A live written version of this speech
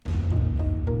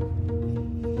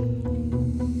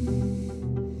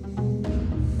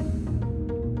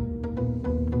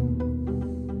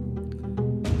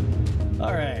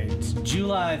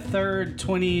July 3rd,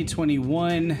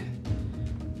 2021.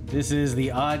 This is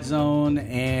the Odd Zone,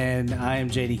 and I am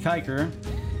JD Kiker.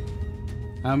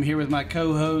 I'm here with my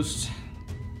co-host,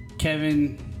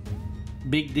 Kevin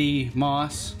Big D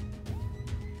Moss.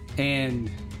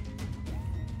 And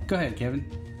go ahead, Kevin.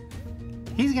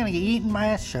 He's going to get eaten by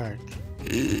a shark.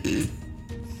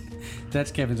 That's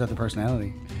Kevin's other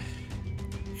personality.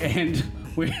 And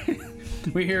we're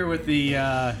here with the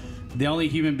only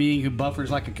human being who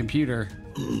buffers like a computer,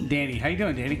 Danny. How you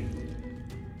doing, Danny?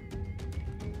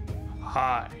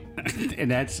 Hi. And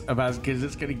that's about as good as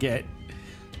it's going to get.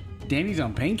 Danny's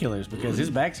on painkillers because his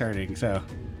back's hurting, so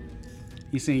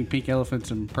he's seeing pink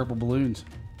elephants and purple balloons.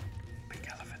 Pink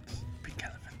elephants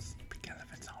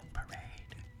on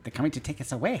parade. They're coming to take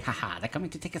us away. Haha, they're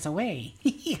coming to take us away.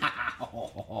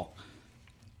 All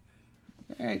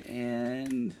right,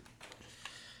 and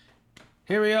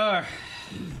here we are.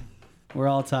 We're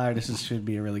all tired. This should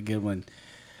be a really good one.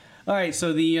 All right,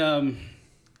 so the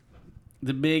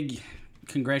big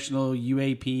congressional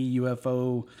UAP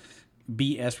UFO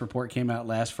BS report came out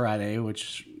last Friday,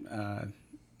 which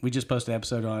we just posted an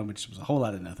episode on, which was a whole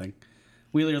lot of nothing.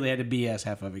 We literally had to BS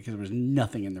half of it because there was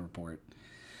nothing in the report.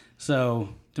 So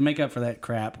to make up for that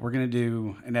crap, we're going to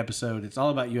do an episode. It's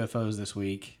all about UFOs this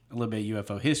week, a little bit of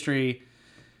UFO history.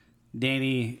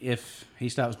 Danny, if he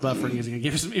stops buffering, is going to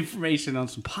give us some information on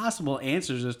some possible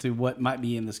answers as to what might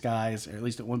be in the skies, or at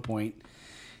least at one point.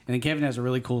 And then Kevin has a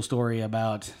really cool story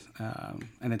about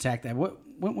an attack that...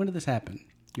 When did this happen?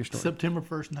 Your story. September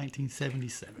 1st,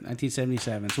 1977.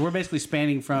 1977. So we're basically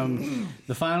spanning from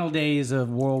the final days of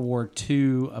World War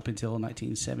II up until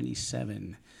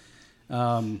 1977. A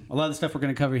lot of the stuff we're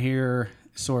going to cover here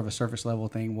is sort of a surface level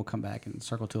thing. We'll come back and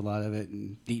circle to a lot of it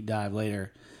and deep dive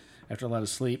later after a lot of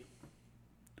sleep,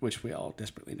 which we all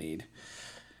desperately need.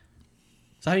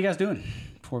 So how you guys doing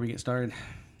before we get started?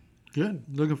 Good.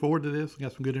 Looking forward to this.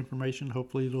 Got some good information.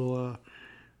 Hopefully it'll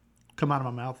come out of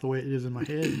my mouth the way it is in my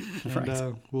head. And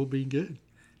Right. We'll be good.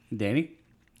 Danny?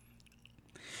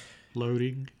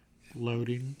 Loading.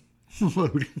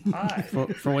 Hi.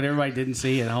 For what everybody didn't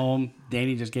see at home,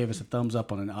 Danny just gave us a thumbs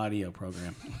up on an audio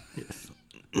program. Yes.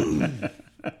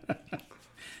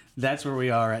 That's where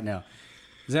we are right now.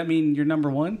 Does that mean you're number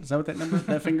one? Is that what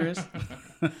that finger is?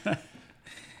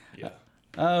 Yeah.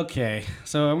 Okay,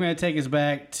 so I'm going to take us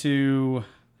back to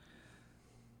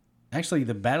actually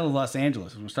the Battle of Los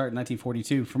Angeles. We'll start in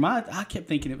 1942. I kept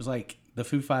thinking it was like the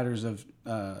Foo Fighters of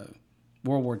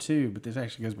World War II, but this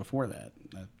actually goes before that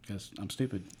because I'm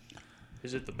stupid.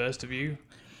 Is it the best of you?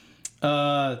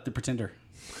 The Pretender.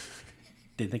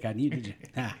 Didn't think I knew, did you?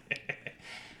 Nah.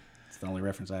 It's the only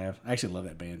reference I have. I actually love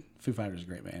that band. Foo Fighters is a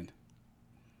great band.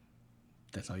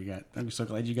 That's all you got. I'm so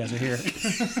glad you guys are here.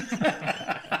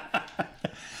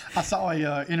 I saw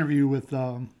a interview with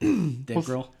Dave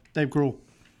Grohl. Dave Grohl,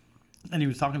 and he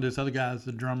was talking to this other guy,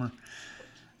 the drummer,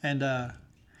 and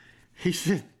he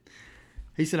said,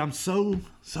 "I'm so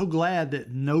glad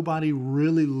that nobody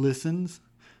really listens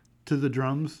to the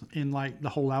drums in like the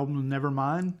whole album of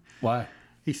Nevermind." Why?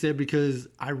 He said, "Because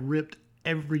I ripped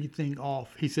everything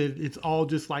off." He said it's all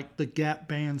just like the Gap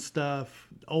Band stuff,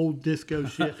 old disco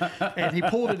shit, and he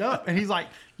pulled it up, and he's like,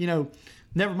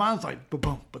 Nevermind's like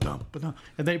ba-bum, ba-dum, ba-dum.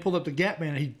 And then he pulled up the Gap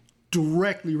Band and he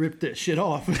directly ripped that shit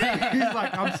off. He's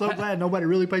like, I'm so glad nobody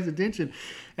really pays attention.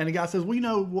 And the guy says,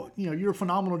 you're a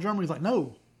phenomenal drummer. He's like,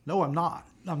 no, I'm not.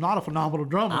 I'm not a phenomenal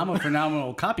drummer. I'm a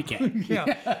phenomenal copycat.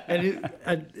 Yeah.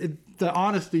 And the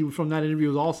honesty from that interview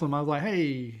was awesome. I was like,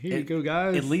 hey, here you go,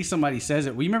 guys. At least somebody says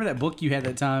it. Well, you remember that book you had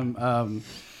that time?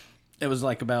 It was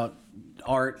like about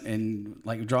art and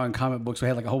like drawing comic books. We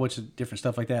had like a whole bunch of different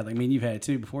stuff like that. Like, I mean, you've had it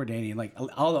too before, Danny. And like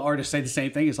all the artists say the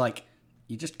same thing. It's like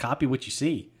you just copy what you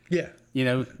see. Yeah.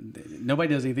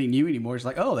 Nobody does anything new anymore. It's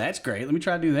like, oh, that's great. Let me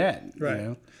try to do that.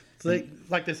 Right. So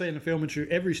like they say in the film industry,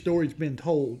 every story's been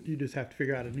told. You just have to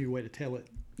figure out a new way to tell it.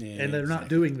 Yeah, and they're not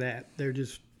doing that. They're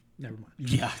just, never mind.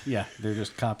 Yeah. They're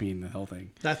just copying the whole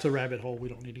thing. That's a rabbit hole we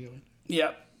don't need to go in.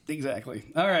 Yep, exactly.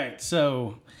 All right,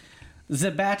 so the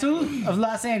Battle of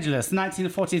Los Angeles,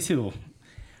 1942.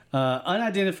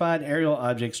 Unidentified aerial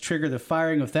objects trigger the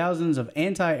firing of thousands of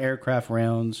anti-aircraft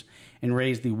rounds and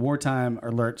raise the wartime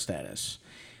alert status.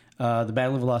 The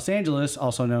Battle of Los Angeles,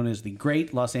 also known as the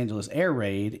Great Los Angeles Air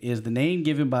Raid, is the name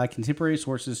given by contemporary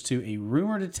sources to a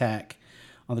rumored attack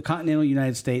on the continental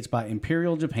United States by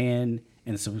Imperial Japan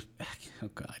and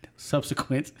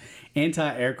subsequent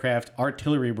anti-aircraft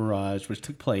artillery barrage, which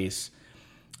took place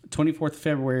 24th of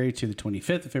February to the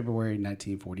 25th of February,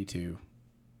 1942,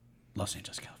 Los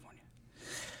Angeles, California.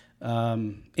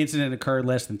 Incident occurred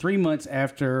less than 3 months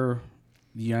after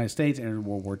the United States entered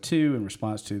World War II in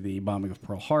response to the bombing of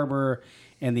Pearl Harbor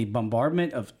and the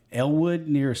bombardment of Elwood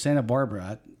near Santa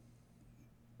Barbara.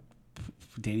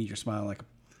 Danny, you're smiling like a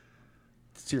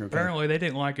serial killer. Apparently, they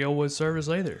didn't like Elwood service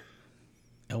either.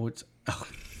 Elwood's... Oh.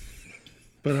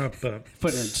 But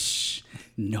Shh,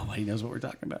 nobody knows what we're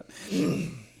talking about.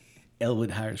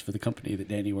 Elwood hires for the company that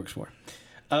Danny works for.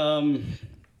 And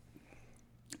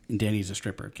Danny's a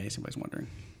stripper, in case anybody's wondering.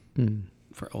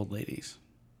 For old ladies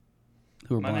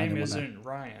who are My blind name and whatnot. isn't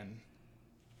Ryan.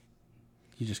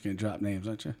 You're just going to drop names,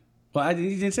 aren't you? Well,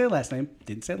 you didn't say the last name.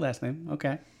 Didn't say the last name.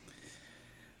 Okay.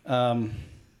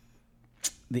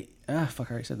 Fuck,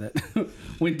 I already said that.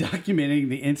 When documenting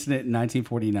the incident in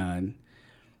 1949,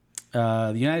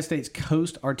 the United States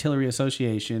Coast Artillery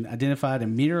Association identified a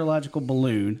meteorological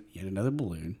balloon, yet another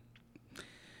balloon,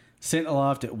 sent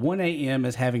aloft at 1 a.m.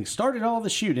 as having started all the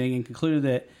shooting, and concluded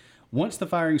that once the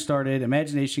firing started,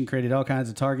 imagination created all kinds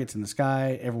of targets in the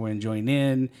sky, everyone joined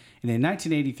in. And in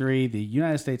 1983, the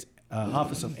United States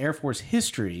Office of Air Force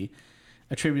History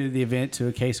attributed the event to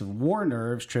a case of war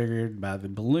nerves triggered by the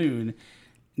balloon.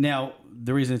 Now,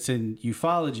 the reason it's in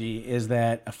ufology is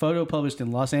that a photo published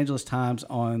in Los Angeles Times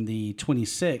on the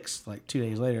 26th, like 2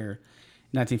 days later,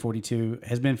 1942,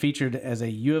 has been featured as a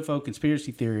UFO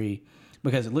conspiracy theory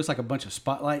because it looks like a bunch of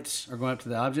spotlights are going up to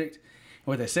the object. And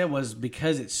what they said was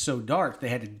because it's so dark, they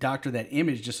had to doctor that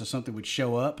image just so something would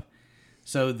show up.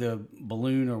 So the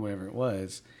balloon or whatever it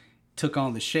was took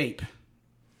on the shape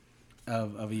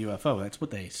of a UFO. That's what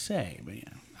they say, but I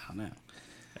don't know.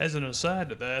 As an aside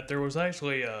to that, there was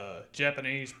actually a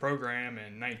Japanese program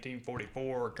in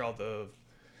 1944 called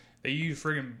they used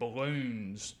friggin'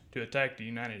 balloons to attack the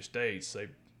United States.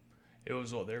 It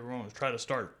was what they were going to try to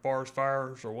start forest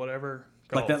fires or whatever.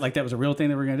 Like that was a real thing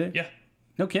they were going to do? Yeah.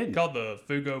 No kidding. Called the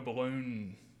Fugo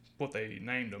balloon, what they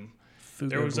named them. Fugo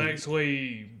there was balloon.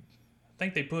 actually, I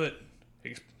think they put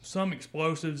some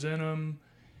explosives in them,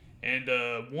 and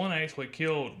one actually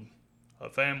killed a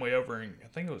family over in, I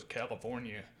think it was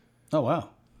California. Oh, wow.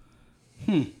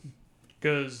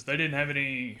 Because they didn't have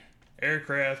any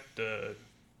aircraft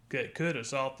that could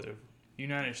assault the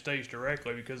United States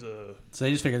directly because of... So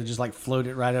they just figured to just like float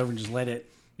it right over and just let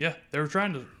it... Yeah,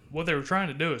 what they were trying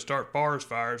to do is start forest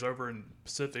fires over in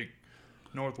Pacific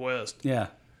Northwest. Yeah.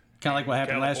 Kind of like what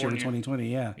happened last year in California.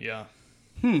 2020, yeah.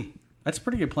 Yeah. That's a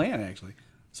pretty good plan, actually.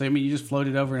 So, I mean, you just float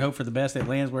it over and hope for the best. It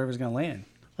lands wherever it's going to land.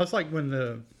 that's like when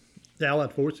the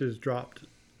Allied forces dropped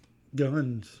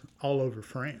guns all over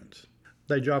France.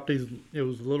 They dropped these. It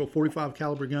was a little 45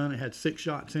 caliber gun. It had 6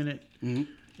 shots in it,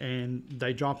 and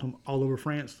they dropped them all over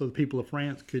France so the people of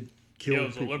France could kill. It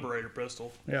was a people. Liberator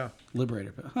pistol. Yeah.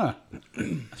 Liberator. Huh.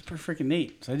 That's pretty freaking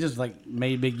neat. So they just like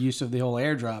made big use of the whole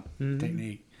airdrop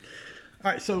technique.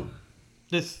 All right. So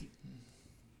this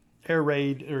air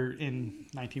raid in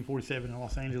 1947 in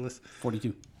Los Angeles.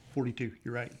 42. 42.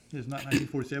 You're right. It's not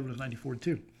 1947. It was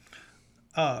 1942.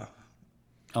 I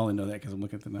only know that because I'm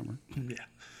looking at the number. Yeah.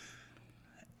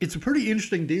 It's a pretty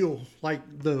interesting deal. Like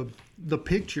the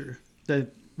picture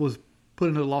that was put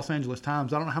into the Los Angeles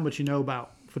Times. I don't know how much you know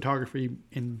about photography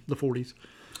in the 40s.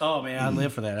 Oh, man, I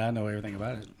live for that. I know everything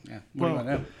about it. Yeah. What do you want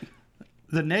to know?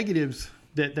 The negatives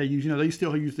that they use, they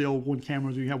still use the old one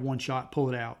cameras where you have one shot, pull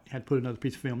it out. You had to put another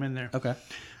piece of film in there.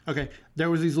 Okay. There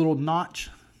was these little notch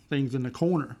things in the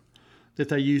corner that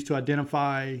they used to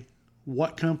identify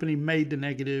what company made the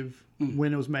negative,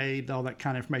 when it was made, all that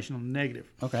kind of information on the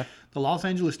negative. Okay. The Los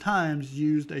Angeles Times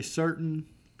used a certain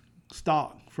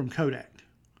stock from Kodak.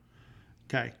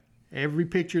 Okay. Every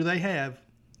picture they have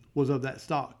was of that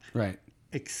stock. Right.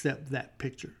 Except that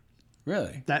picture.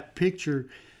 Really? That picture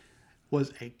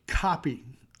was a copy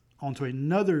onto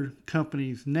another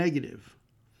company's negative.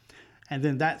 And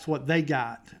then that's what they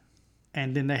got.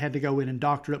 And then they had to go in and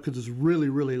doctor it up because it's really,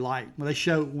 really light. When they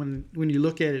show, when you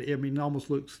look at it, I mean, it almost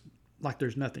looks like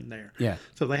there's nothing there. Yeah.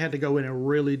 So they had to go in and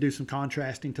really do some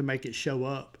contrasting to make it show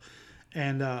up.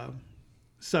 And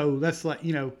so that's like,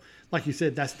 like you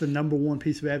said, that's the number one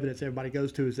piece of evidence everybody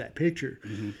goes to is that picture.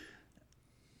 Mm-hmm.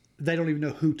 They don't even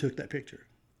know who took that picture.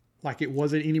 Like it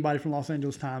wasn't anybody from Los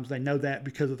Angeles Times. They know that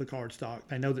because of the card stock.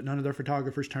 They know that none of their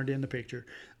photographers turned in the picture.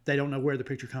 They don't know where the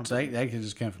picture comes So from. that could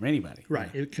just come from anybody. Right.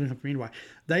 It can come from anybody.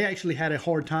 They actually had a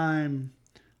hard time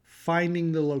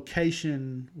finding the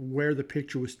location where the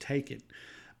picture was taken.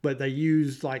 But they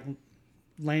used like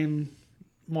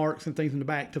landmarks and things in the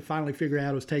back to finally figure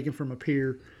out it was taken from a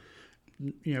pier,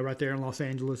 right there in Los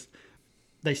Angeles.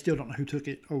 They still don't know who took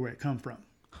it or where it come from.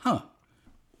 Huh.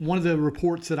 One of the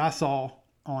reports that I saw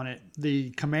on it, the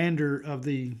commander of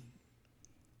the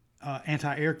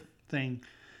anti-air thing,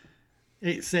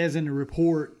 it says in the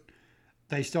report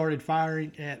they started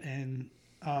firing at an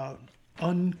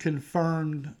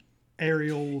unconfirmed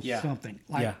aerial something.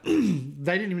 Like they didn't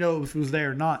even know if it was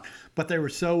there or not, but they were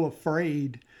so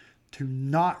afraid to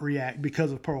not react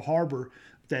because of Pearl Harbor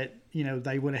that, you know,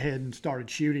 they went ahead and started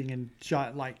shooting and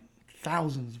shot like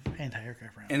thousands of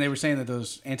anti-aircraft rounds. And they were saying that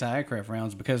those anti-aircraft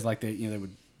rounds, because like they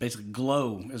would basically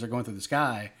glow as they're going through the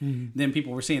sky. Then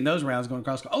people were seeing those rounds going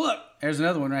across. Oh, look, there's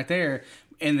another one right there.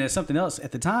 And there's something else.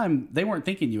 At the time, they weren't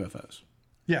thinking UFOs.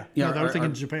 Yeah, no, they were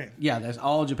thinking Japan. Yeah, that's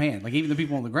all Japan. Like even the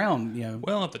people on the ground, you know.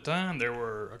 Well, at the time, there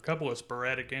were a couple of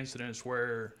sporadic incidents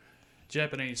where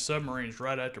Japanese submarines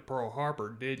right after Pearl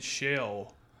Harbor did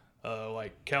shell,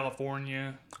 like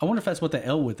California. I wonder if that's what the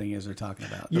Elwood thing is they're talking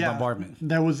about, the bombardment.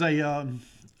 There was a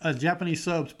Japanese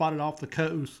sub spotted off the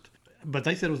coast, but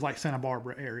they said it was like Santa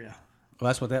Barbara area. Well,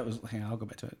 that's what that was. Hang on, I'll go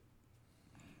back to it.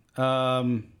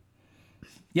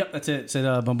 Yep, that's it. It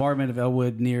said bombardment of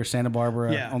Elwood near Santa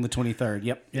Barbara on the 23rd.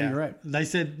 Yep, yeah, you're right. They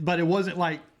said, but it wasn't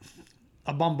like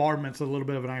a bombardment's a little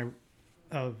bit of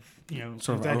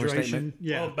sort of exaggeration.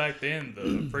 Well, back then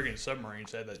the friggin'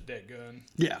 submarines had that deck gun.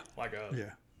 Yeah, like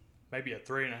maybe a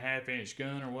 3.5-inch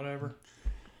gun or whatever.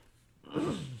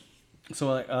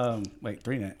 So wait,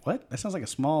 3.5? What? That sounds like a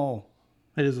small.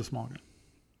 It is a small gun.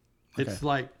 Okay. It's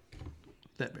like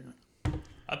that big.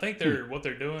 I think what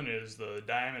they're doing is the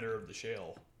diameter of the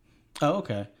shell. Oh,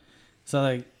 okay. So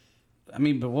like, I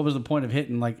mean, but what was the point of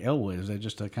hitting like Elwood? Is that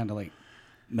just to kind of like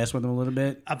mess with them a little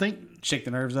bit? I think shake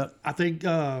the nerves up. I think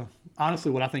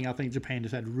honestly, I think Japan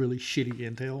just had really shitty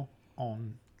intel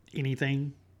on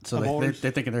anything. So they're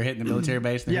thinking they're hitting the military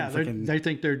base. They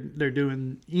think they're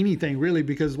doing anything really,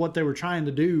 because what they were trying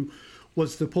to do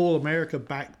was to pull America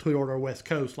back toward our west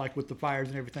coast, like with the fires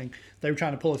and everything. They were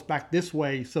trying to pull us back this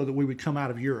way so that we would come out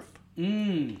of Europe.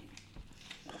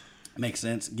 Makes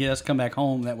sense. Get us come back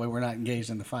home. That way we're not engaged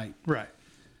in the fight. Right.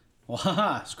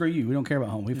 Well, screw you. We don't care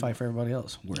about home. We fight for everybody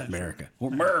else. We're America.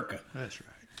 We're America. That's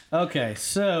right. Okay,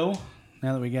 so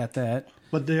now that we got that.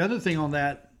 But the other thing on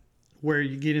that, where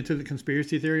you get into the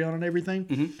conspiracy theory on it and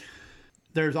everything,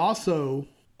 there's also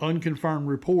unconfirmed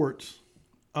reports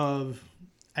of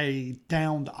a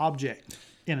downed object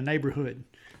in a neighborhood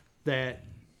that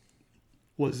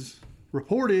was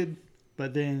reported,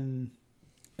 but then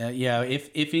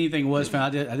if anything was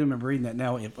found, I do remember reading that.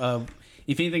 Now,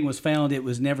 if anything was found, it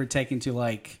was never taken to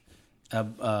like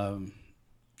a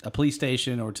police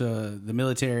station or to the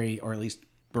military, or at least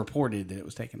reported that it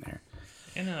was taken there.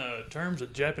 In terms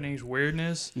of Japanese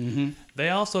weirdness, they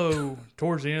also,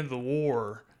 towards the end of the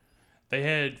war, they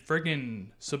had friggin'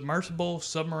 submersible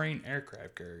submarine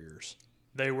aircraft carriers.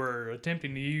 They were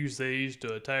attempting to use these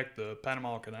to attack the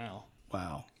Panama Canal.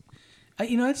 Wow.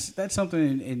 That's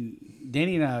something, and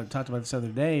Danny and I talked about this the other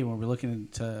day when we were looking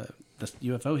into the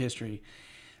UFO history.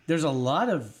 There's a lot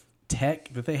of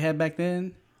tech that they had back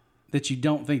then that you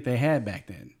don't think they had back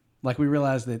then. Like we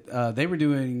realized that they were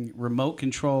doing remote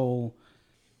control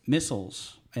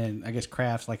missiles and I guess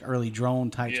crafts, like early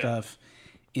drone type stuff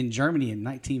in Germany in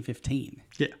 1915.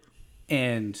 Yeah.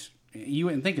 And you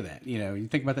wouldn't think of that. You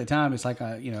think about that time, it's like,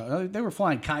 they were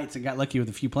flying kites and got lucky with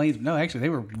a few planes. But no, actually, they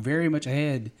were very much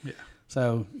ahead. Yeah.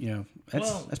 So,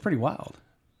 that's pretty wild.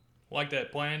 Like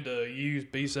that plan to use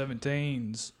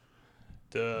B-17s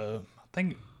to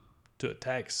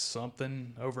attack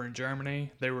something over in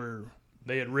Germany.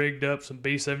 They had rigged up some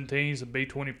B-17s and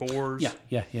B-24s.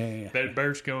 Yeah. That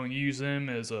Bert's going to use them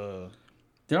as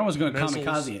they're almost going to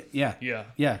kamikaze it.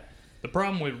 Yeah. The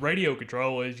problem with radio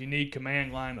control is you need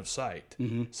command line of sight.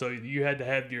 So you had to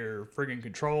have your friggin'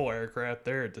 control aircraft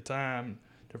there at the time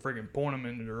to friggin' point them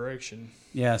in the direction.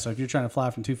 Yeah, so if you're trying to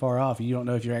fly from too far off, you don't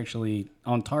know if you're actually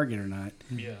on target or not.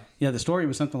 Yeah. Yeah, the story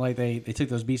was something like they took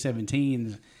those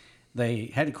B-17s,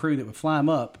 they had a crew that would fly them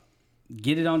up,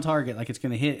 get it on target like it's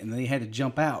going to hit, and then they had to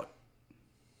jump out.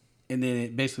 And then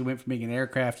it basically went from being an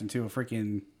aircraft into a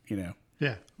freaking,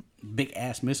 big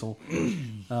ass missile.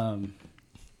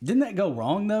 Didn't that go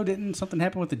wrong though? Didn't something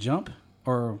happen with the jump?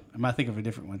 Or am I thinking of a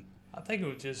different one? I think it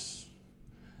was just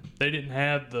they didn't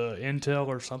have the intel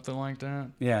or something like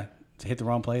that. Yeah, to hit the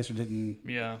wrong place or didn't.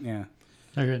 Yeah.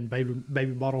 They're in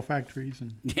baby bottle factories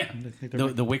and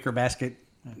the wicker basket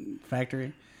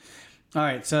factory. All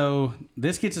right, so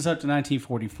this gets us up to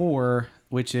 1944,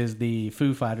 which is the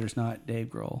Foo Fighters, not Dave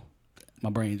Grohl. My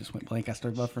brain just went blank. I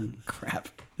started buffering. Crap.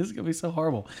 This is going to be so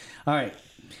horrible. All right.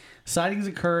 Sightings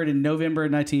occurred in November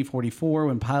 1944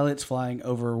 when pilots flying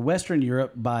over Western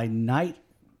Europe by night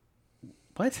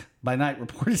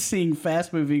reported seeing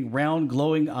fast-moving, round,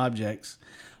 glowing objects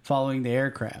following the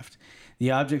aircraft.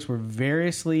 The objects were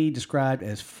variously described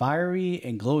as fiery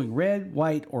and glowing red,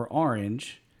 white, or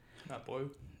orange. Not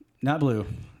blue. Not blue.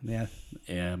 Yeah.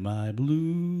 Am I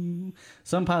blue?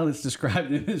 Some pilots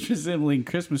described them as resembling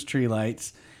Christmas tree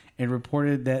lights and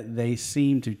reported that they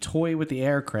seemed to toy with the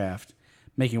aircraft,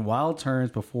 making wild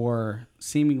turns before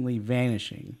seemingly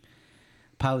vanishing.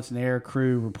 Pilots and air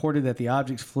crew reported that the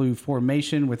objects flew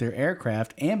formation with their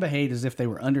aircraft and behaved as if they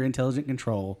were under intelligent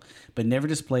control, but never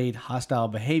displayed hostile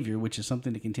behavior, which is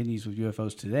something that continues with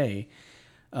UFOs today.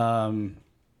 And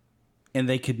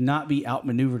they could not be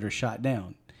outmaneuvered or shot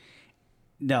down.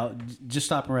 Now, just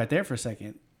stopping right there for a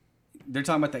second. They're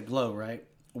talking about that glow, right?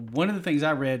 One of the things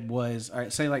I read was, all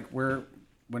right, say like we're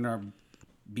in our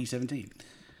B-17,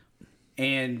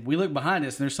 and we look behind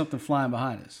us, and there's something flying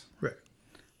behind us. Right.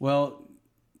 Well,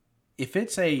 if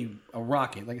it's a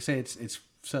rocket, like I say, it's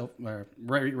self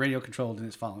radio controlled and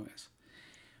it's following us,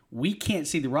 we can't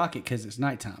see the rocket because it's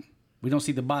nighttime. We don't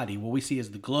see the body. What we see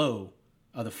is the glow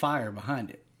of the fire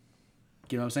behind it.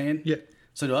 You know what I'm saying? Yeah.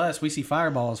 So to us, we see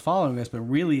fireballs following us, but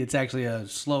really it's actually a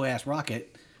slow-ass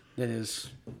rocket that is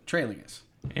trailing us.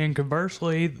 And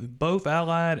conversely, both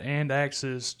Allied and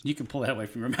Axis... You can pull that away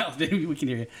from your mouth, dude. We can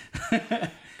hear you.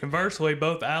 Conversely,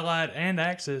 both Allied and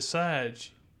Axis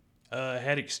sides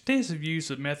had extensive use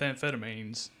of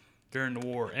methamphetamines during the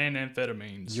war, and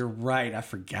amphetamines. You're right. I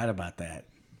forgot about that.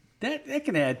 That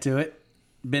can add to it.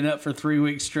 Been up for 3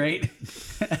 weeks straight.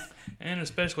 And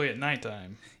especially at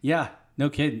nighttime. Yeah, no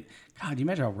kidding. God, do you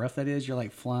imagine how rough that is? You're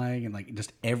like flying and like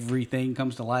just everything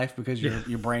comes to life because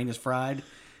your brain is fried.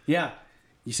 Yeah.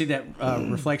 You see that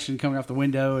reflection coming off the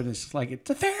window and it's like, it's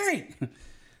a fairy.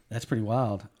 That's pretty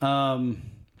wild.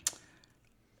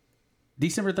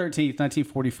 December 13th,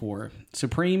 1944.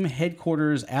 Supreme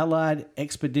Headquarters Allied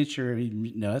Expeditionary...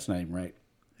 No, that's not even right.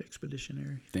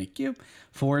 Expeditionary. Thank you.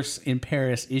 Force in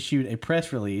Paris issued a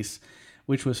press release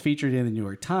which was featured in the New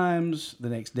York Times the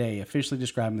next day, officially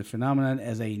describing the phenomenon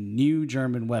as a new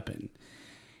German weapon.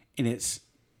 In its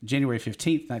January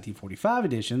 15th, 1945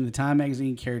 edition, the Time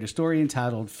magazine carried a story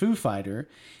entitled Foo Fighter,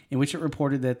 in which it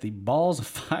reported that the balls of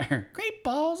fire, great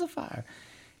balls of fire,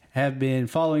 have been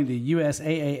following the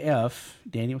USAAF.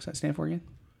 Danny, what's that stand for again?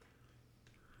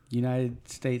 United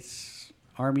States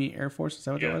Army Air Force, is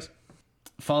that what that was?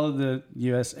 Followed the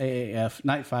USAAF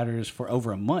night fighters for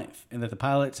over a month, and that the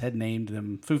pilots had named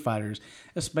them Foo Fighters.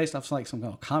 It's based off like some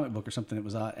kind of comic book or something that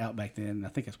was out back then. I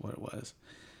think that's what it was.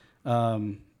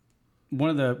 One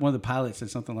of the pilots said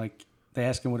something like, they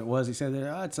asked him what it was. He said,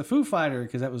 it's a Foo Fighter,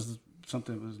 because that was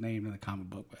something that was named in the comic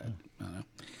book. But I don't know.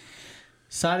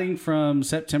 Sighting from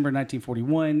September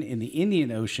 1941 in the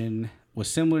Indian Ocean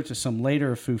was similar to some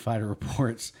later Foo Fighter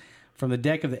reports. From the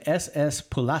deck of the SS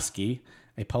Pulaski,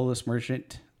 a Polish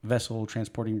merchant vessel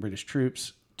transporting British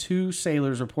troops, 2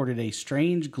 sailors reported a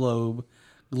strange globe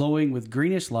glowing with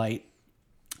greenish light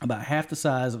about half the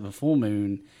size of a full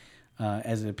moon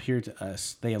as it appeared to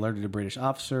us. They alerted a British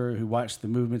officer who watched the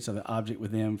movements of the object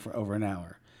with them for over an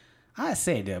hour. I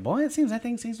say, dear boy, that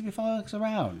thing seems to be following us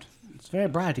around. It's very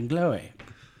bright and glowy.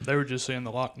 They were just seeing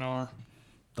the Lochnar.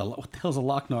 What the hell's a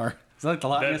Lochnar? Is that like the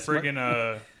Loch Ness? That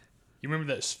friggin', you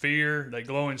remember that sphere, that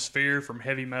glowing sphere from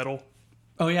Heavy Metal?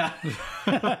 Oh, yeah.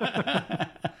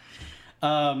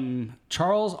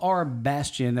 Charles R.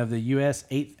 Bastian of the U.S.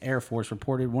 8th Air Force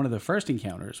reported one of the first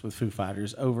encounters with Foo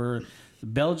Fighters over the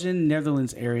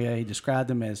Belgian-Netherlands area. He described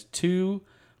them as 2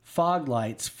 fog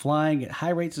lights flying at high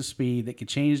rates of speed that could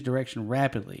change direction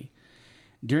rapidly.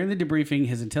 During the debriefing,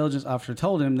 his intelligence officer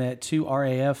told him that 2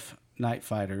 RAF night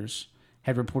fighters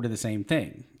had reported the same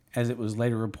thing, as it was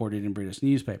later reported in British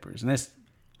newspapers. And that's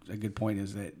a good point,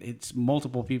 is that it's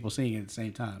multiple people seeing it at the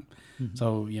same time. Mm-hmm.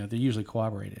 So, they're usually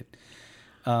corroborated.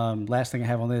 Last thing I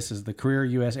have on this is the career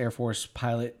U.S. Air Force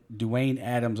pilot Dwayne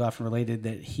Adams often related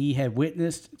that he had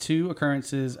witnessed 2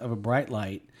 occurrences of a bright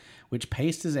light which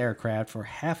paced his aircraft for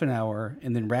half an hour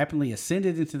and then rapidly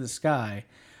ascended into the sky.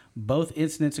 Both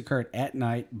incidents occurred at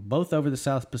night, both over the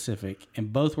South Pacific,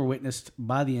 and both were witnessed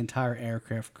by the entire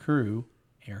aircraft crew.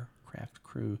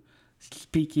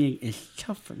 Speaking is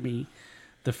tough for me.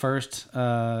 The first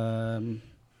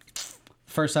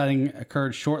sighting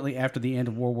occurred shortly after the end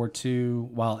of World War II,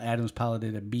 while Adams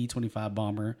piloted a B-25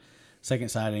 bomber. Second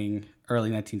sighting,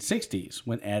 early 1960s,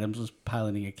 when Adams was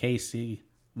piloting a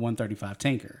KC-135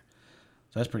 tanker.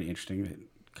 So that's pretty interesting that it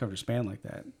covered a span like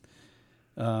that.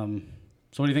 So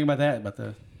what do you think about that,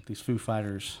 about these Foo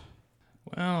Fighters?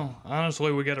 Well,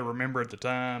 honestly, we got to remember at the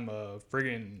time,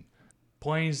 friggin'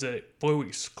 planes that flew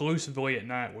exclusively at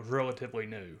night was relatively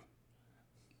new.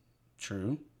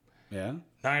 True. Yeah.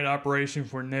 Night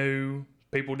operations were new.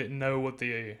 People didn't know what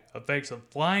the effects of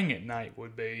flying at night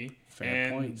would be.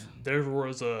 Fair point. There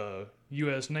was a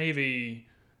U.S. Navy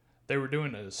they were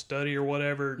doing a study or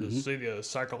whatever to see the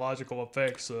psychological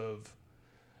effects of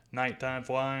nighttime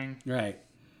flying. Right.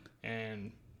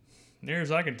 And near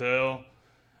as I can tell,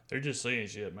 they're just seeing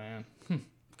shit, man.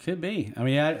 Could be. I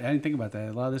mean, I didn't think about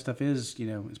that. A lot of this stuff is,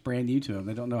 it's brand new to them.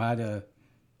 They don't know how to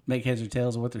make heads or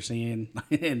tails of what they're seeing,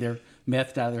 and they're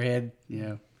methed out of their head,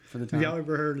 for the time. Have y'all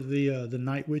ever heard of the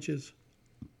night witches?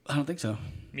 I don't think so.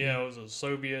 Yeah, it was a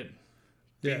Soviet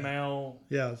female.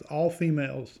 Yeah, it's all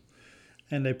females.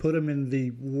 And they put them in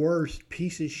the worst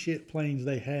piece of shit planes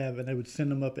they have, and they would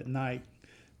send them up at night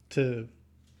to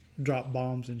drop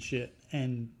bombs and shit.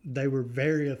 And they were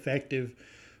very effective,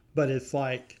 but it's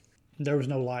like there was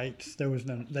no lights. They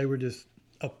were just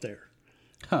up there.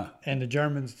 Huh. And the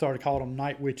Germans started calling them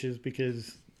night witches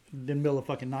because in the middle of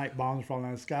fucking night, bombs falling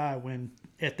out of the sky, when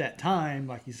at that time,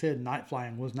 like you said, night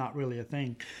flying was not really a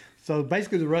thing. So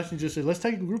basically the Russians just said, let's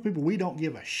take a group of people we don't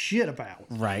give a shit about.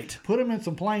 Right. Put them in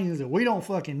some planes that we don't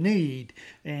fucking need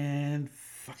and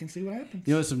fucking see what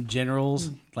happens. Some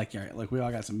generals, like we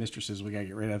all got some mistresses we got to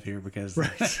get rid of here because...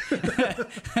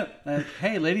 Right.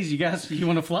 Hey, ladies, you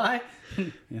want to fly?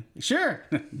 Yeah. Sure.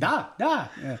 Da. Yeah.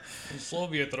 In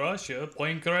Soviet Russia,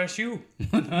 plane crash you.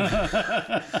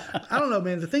 I don't know,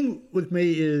 man. The thing with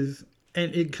me is,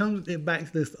 and it backs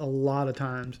this a lot of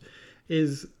times,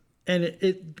 is... And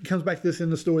it comes back to this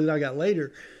in the story that I got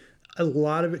later. A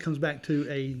lot of it comes back to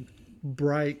a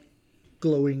bright,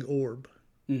 glowing orb.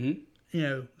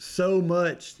 Mm-hmm. So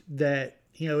much that,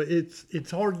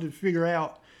 it's hard to figure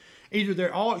out. Either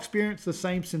they're all experience the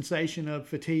same sensation of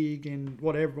fatigue and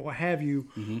whatever, what have you,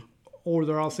 or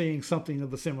they're all seeing something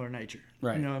of a similar nature.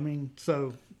 Right. You know what I mean?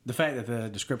 So the fact that the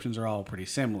descriptions are all pretty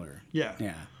similar. Yeah.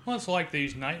 Well, it's like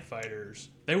these night fighters.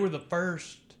 They were the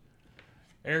first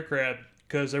aircraft.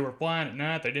 Because they were flying at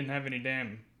night, they didn't have any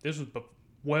this was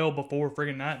well before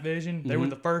friggin' night vision. They were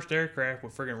the first aircraft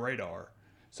with friggin' radar.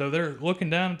 So they're looking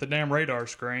down at the damn radar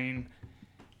screen,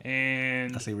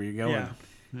 and... I see where you're going.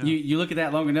 Yeah. You look at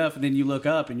that long enough, and then you look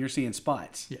up, and you're seeing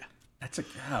spots. Yeah.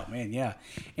 Oh, man, yeah.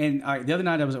 And all right, the other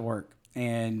night I was at work,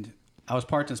 and I was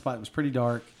parked in a spot that was pretty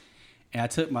dark, and I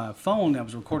took my phone, and I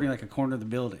was recording like a corner of the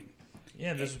building.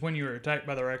 Yeah, this is when you were attacked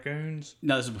by the raccoons?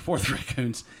 No, this is before the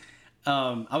raccoons.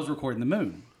 I was recording the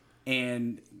moon,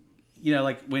 and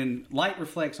like when light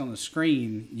reflects on the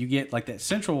screen, you get like that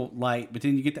central light, but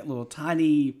then you get that little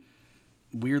tiny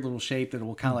weird little shape that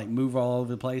will kind of like move all over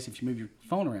the place if you move your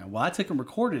phone around. Well, I took and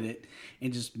recorded it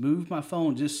and just moved my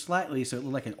phone just slightly so it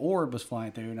looked like an orb was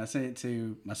flying through, and I sent it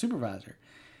to my supervisor.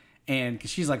 And because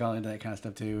she's like all into that kind of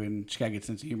stuff too, and she got a good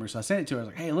sense of humor, so I sent it to her. I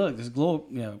was like, "Hey, look, this glow,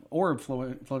 orb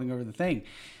floating over the thing."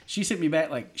 She sent me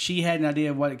back like she had an idea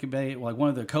of what it could be. Like one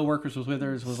of the coworkers was with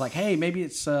her, was like, "Hey, maybe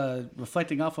it's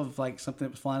reflecting off of like something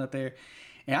that was flying up there."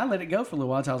 And I let it go for a little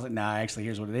while until I was like, "Nah, actually,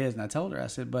 here's what it is." And I told her, I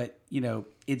said, "But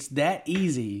it's that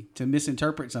easy to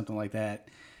misinterpret something like that."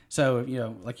 So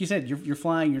like you said, you're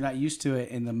flying, you're not used to it,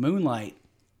 and the moonlight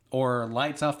or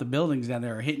lights off the buildings down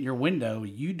there are hitting your window,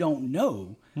 you don't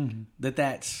know that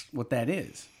that's what that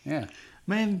is. Yeah.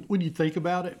 Man, when you think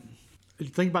about it, you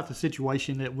think about the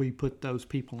situation that we put those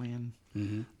people in.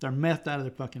 Mm-hmm. They're methed out of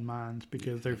their fucking minds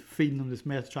because they're feeding them this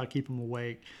meth to try to keep them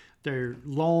awake. They're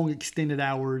long, extended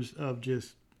hours of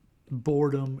just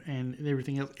boredom and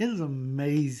everything else. It is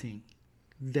amazing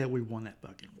that we won that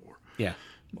fucking war. Yeah.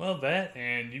 Well, that,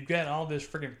 and you've got all this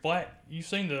freaking flak. You've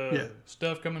seen the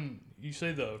stuff coming. You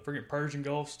see the freaking Persian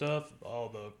Gulf stuff, all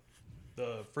the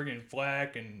freaking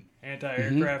flak and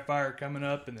anti-aircraft fire coming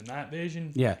up in the night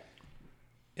vision. Yeah.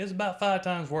 It's about 5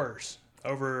 times worse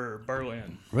over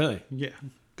Berlin. Really? Yeah.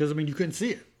 Because, you couldn't see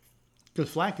it.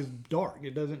 Because flak is dark.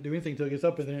 It doesn't do anything until it gets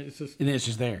up, and then it's just... And then it's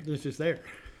just there. It's just there.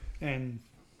 And,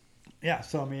 yeah,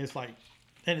 so, it's like...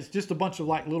 And it's just a bunch of,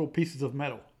 like, little pieces of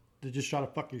metal that just try to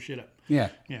fuck your shit up. Yeah.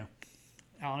 Yeah.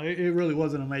 I don't know, it really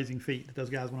was an amazing feat that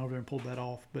those guys went over there and pulled that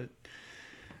off. But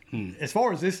as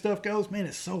far as this stuff goes, man,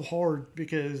 it's so hard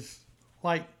because,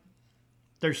 like,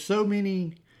 there's so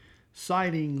many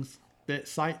sightings that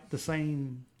cite the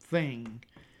same thing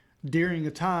during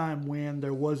a time when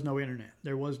there was no internet.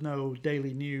 There was no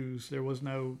daily news. There was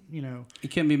no,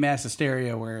 It can be mass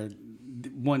hysteria where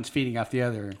one's feeding off the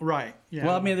other. Right. Yeah.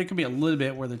 Well, there could be a little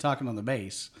bit where they're talking on the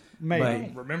base. Maybe.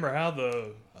 But, remember how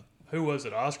who was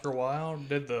it? Oscar Wilde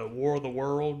did the War of the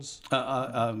Worlds.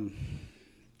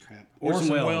 crap. Orson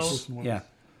Welles. Yeah.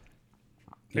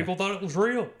 People thought it was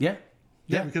real. Yeah.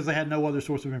 Yeah, because they had no other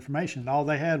source of information. All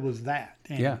they had was that.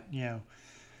 And, And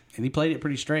he played it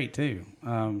pretty straight too.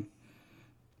 And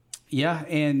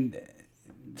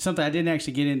something I didn't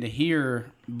actually get into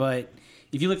here, but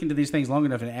if you look into these things long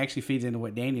enough, and it actually feeds into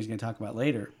what Danny's going to talk about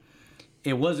later,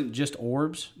 it wasn't just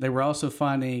orbs. They were also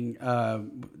finding,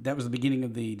 that was the beginning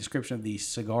of the description of the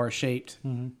cigar-shaped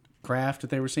craft that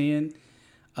they were seeing.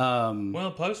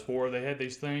 Well, post-war, they had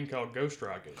these thing called ghost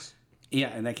rockets. Yeah,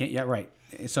 and that can't, yeah, right.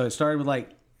 So it started with like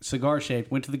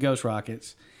cigar-shaped, went to the ghost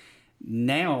rockets.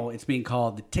 Now it's being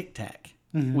called the Tic Tac,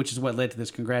 which is what led to this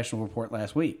congressional report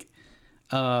last week.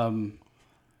 So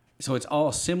it's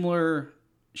all similar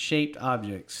shaped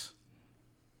objects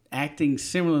acting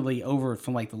similarly over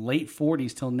from like the late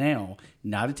 40s till now,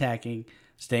 not attacking,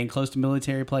 staying close to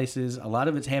military places. A lot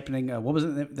of it's happening. What was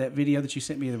it, that video that you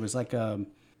sent me? There was like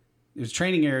it was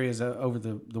training areas over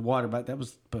the water, but that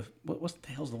was what the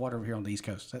hell's the water over here on the East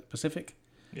Coast? Is that Pacific?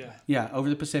 Yeah, over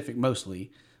the Pacific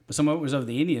mostly, but some of it was over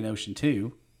the Indian Ocean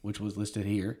too, which was listed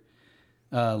here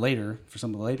later for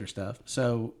some of the later stuff.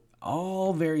 So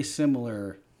all very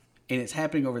similar, and it's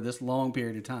happening over this long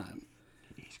period of time.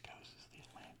 The East Coast is the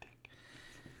Atlantic.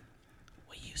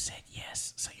 Well, you said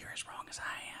yes, so you're as wrong as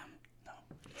I am. No,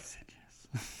 you said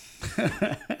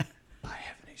yes. I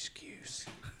have an excuse.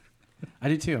 I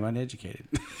do too. I'm uneducated.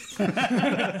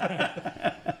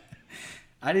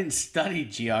 I didn't study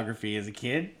geography as a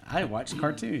kid. I watched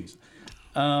cartoons.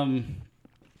 I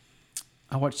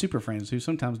watched Super Friends, who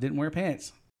sometimes didn't wear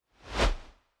pants.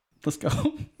 Let's go.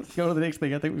 Let's go to the next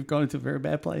thing. I think we've gone into a very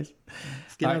bad place.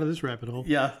 Let's get out of this rabbit hole.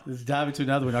 Yeah, let's dive into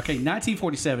another one. Okay,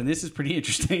 1947. This is pretty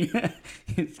interesting.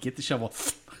 Let's get the shovel.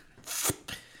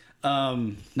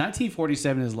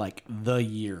 1947 is like the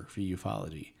year for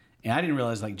ufology. And I didn't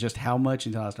realize like just how much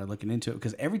until I started looking into it,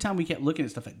 because every time we kept looking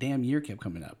at stuff, that damn year kept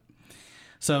coming up.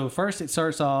 So first it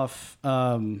starts off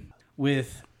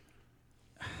with,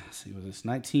 let's see, was this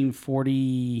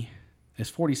 1940? It's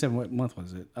 47. What month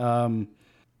was it?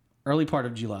 Early part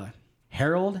of July.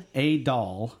 Harold A.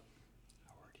 Dahl.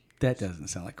 That doesn't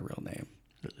sound like a real name.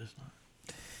 It is not.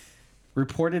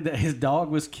 Reported that his dog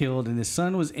was killed and his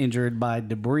son was injured by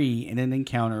debris in an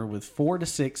encounter with 4 to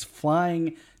 6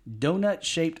 flying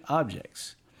donut-shaped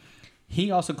objects.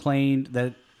 He also claimed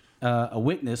that a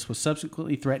witness was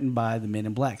subsequently threatened by the Men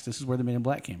in Blacks. This is where the Men in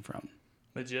Black came from.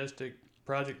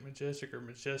 Project Majestic or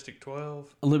Majestic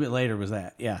 12. A little bit later was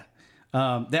that, yeah.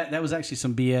 That was actually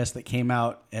some BS that came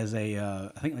out as I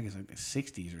think like it's like the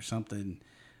 60s or something,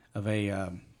 of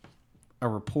a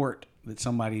report that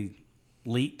somebody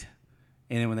leaked.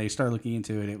 And then when they started looking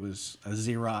into it, it was a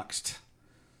Xeroxed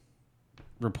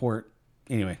report.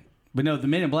 Anyway, but no, the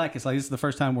Men in Black, it's like this is the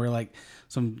first time where like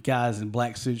some guys in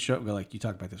black suits show up and go like, you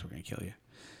talk about this, we're going to kill you.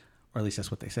 Or at least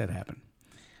that's what they said happened.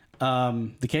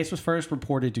 The case was first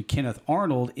reported to Kenneth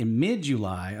Arnold in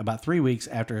mid-July, about 3 weeks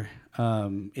after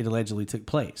it allegedly took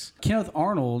place. Kenneth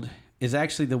Arnold is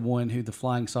actually the one who the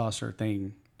flying saucer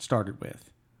thing started with.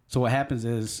 So what happens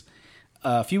is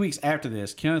a few weeks after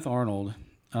this, Kenneth Arnold...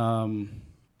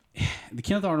 the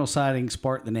Kenneth Arnold sighting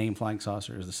sparked the name flying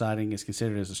saucers. The sighting is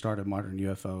considered as the start of modern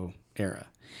UFO era.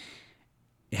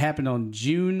 It happened on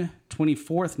June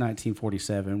 24th,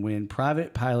 1947, when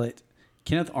private pilot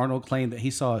Kenneth Arnold claimed that he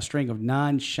saw a string of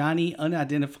 9 shiny,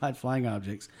 unidentified flying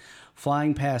objects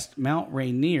flying past Mount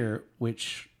Rainier,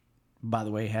 which, by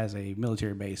the way, has a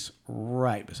military base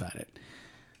right beside it,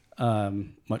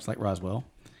 much like Roswell,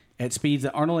 at speeds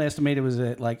that Arnold estimated was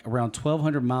at like around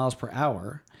 1,200 miles per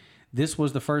hour. This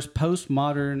was the first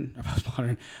post-World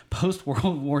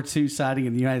War II sighting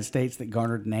in the United States that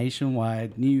garnered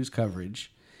nationwide news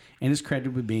coverage and is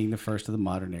credited with being the first of the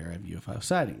modern era of UFO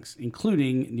sightings,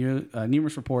 including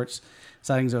numerous reports,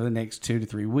 sightings over the next 2 to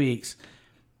 3 weeks.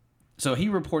 So he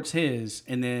reports his,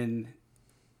 and then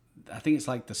I think it's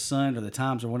like the Sun or the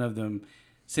Times or one of them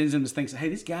sends him this thing, saying, hey,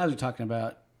 these guys are talking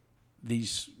about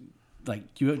these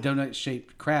like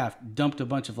donut-shaped craft, dumped a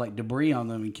bunch of like debris on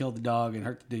them and killed the dog and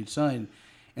hurt the dude's son,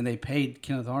 and they paid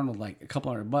Kenneth Arnold like a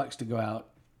couple $100 to go out,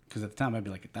 because at the time it'd be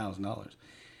like $1,000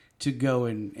 to go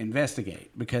and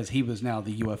investigate, because he was now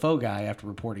the UFO guy after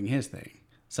reporting his thing.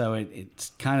 So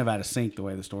it's kind of out of sync the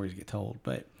way the stories get told.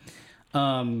 But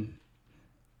on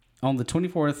the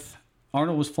 24th,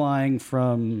 Arnold was flying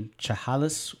from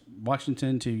Chehalis,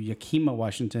 Washington to Yakima,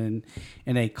 Washington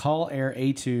in a Call Air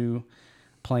A2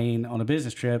 plane on a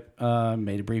business trip,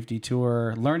 made a brief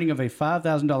detour, learning of a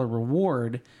 $5,000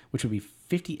 reward, which would be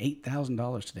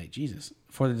 $58,000 today, Jesus,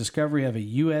 for the discovery of a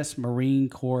U.S. Marine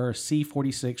Corps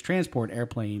C-46 transport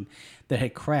airplane that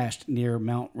had crashed near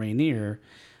Mount Rainier.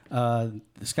 The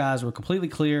skies were completely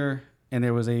clear, and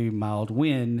there was a mild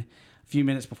wind. A few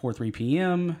minutes before 3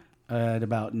 p.m., at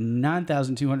about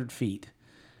 9,200 feet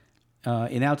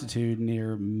in altitude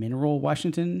near Mineral,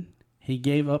 Washington, he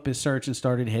gave up his search and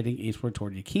started heading eastward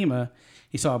toward Yakima.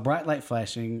 He saw a bright light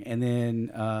flashing and then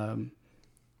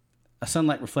a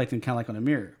sunlight reflecting kind of like on a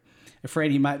mirror.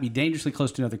 Afraid he might be dangerously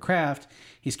close to another craft,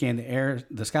 he scanned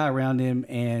the sky around him,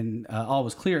 and all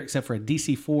was clear except for a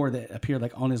DC-4 that appeared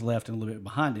like on his left and a little bit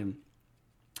behind him,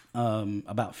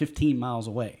 about 15 miles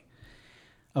away.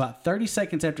 About 30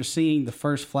 seconds after seeing the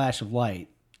first flash of light,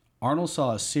 Arnold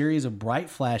saw a series of bright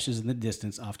flashes in the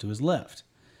distance off to his left,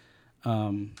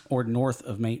 or north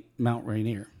of Mount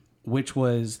Rainier, which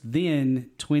was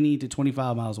then 20 to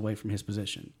 25 miles away from his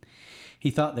position. He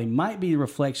thought they might be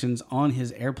reflections on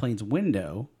his airplane's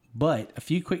window, but a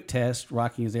few quick tests,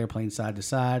 rocking his airplane side to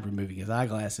side, removing his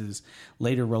eyeglasses,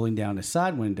 later rolling down his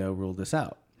side window, ruled this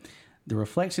out. The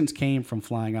reflections came from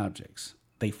flying objects.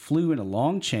 They flew in a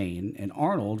long chain, and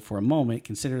Arnold, for a moment,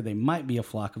 considered they might be a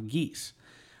flock of geese,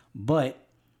 but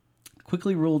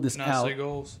quickly ruled this Not out.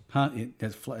 seagulls? Huh?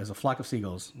 It's a flock of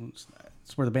seagulls.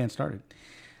 That's where the band started.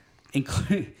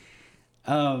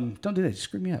 Don't do that. Just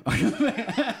screw me up.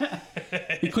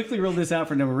 He quickly ruled this out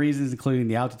for a number of reasons, including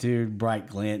the altitude, bright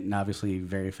glint, and obviously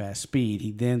very fast speed.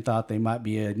 He then thought they might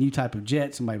be a new type of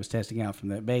jet somebody was testing out from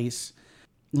that base.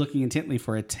 Looking intently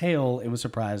for a tail, and was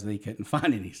surprised that he couldn't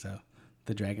find any, so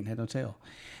the dragon had no tail.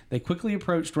 They quickly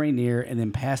approached Rainier and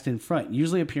then passed in front,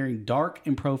 usually appearing dark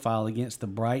in profile against the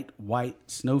bright white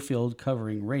snowfield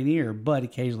covering Rainier, but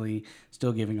occasionally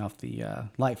still giving off the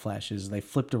light flashes. They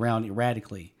flipped around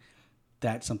erratically.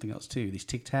 That's something else too. These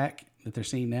tic-tac that they're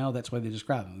seeing now, that's why they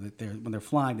describe them. That when they're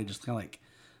flying, they just kind of like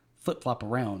flip-flop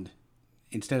around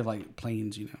instead of like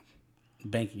planes,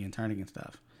 banking and turning and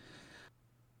stuff.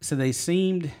 So they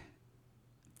seemed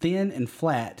thin and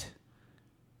flat,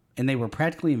 and they were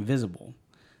practically invisible.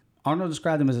 Arnold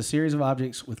described them as a series of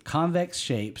objects with convex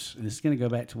shapes, and this is going to go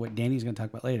back to what Danny's going to talk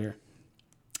about later,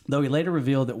 though he later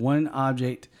revealed that one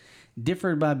object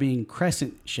differed by being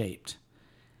crescent-shaped.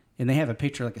 And they have a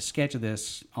picture, like a sketch of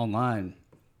this online.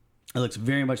 It looks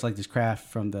very much like this craft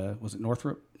from was it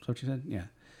Northrop? Is that what you said? Yeah.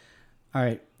 All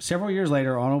right. Several years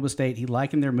later, Arnold would state he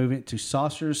likened their movement to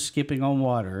saucers skipping on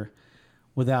water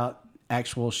without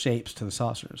actual shapes to the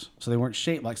saucers. So they weren't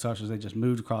shaped like saucers. They just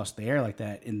moved across the air like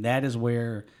that. And that is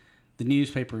where the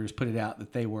newspapers put it out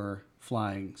that they were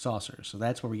flying saucers. So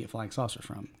that's where we get flying saucers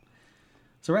from.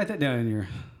 So write that down in your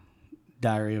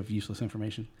diary of useless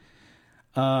information.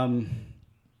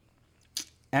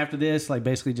 After this,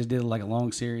 basically just did a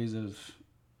long series of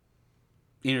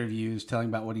interviews telling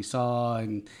about what he saw,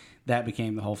 and that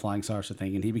became the whole flying saucer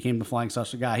thing. And he became the flying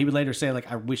saucer guy. He would later say,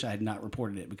 I wish I had not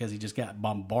reported it, because he just got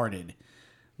bombarded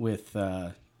with,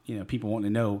 people wanting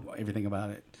to know everything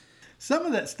about it. Some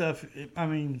of that stuff, we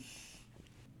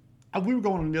were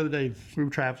going the other day, we were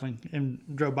traveling and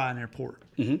drove by an airport.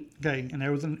 Mm-hmm. Okay, and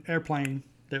there was an airplane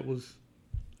that was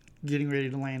getting ready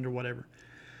to land or whatever.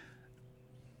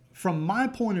 From my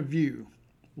point of view,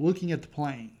 looking at the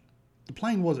plane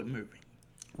wasn't moving.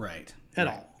 Right. At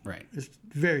all. Right. It's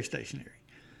very stationary.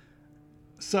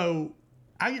 So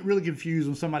I get really confused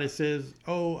when somebody says,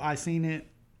 oh, I seen it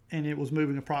and it was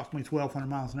moving approximately 1,200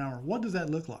 miles an hour. What does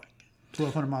that look like?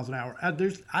 1,200 miles an hour.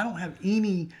 I don't have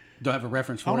any... Don't have a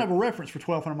reference for I don't have a reference for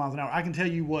 1,200 miles an hour. I can tell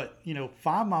you what,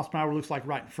 5 miles per hour looks like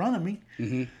right in front of me.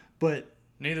 Mm-hmm. But...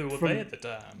 Neither would they at the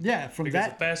time. Yeah, because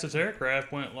the fastest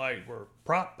aircraft were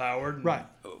prop powered. Right.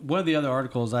 One of the other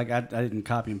articles I didn't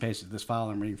copy and paste this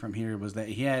file I'm reading from here was that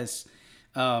he has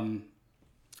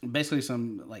basically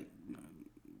some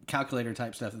calculator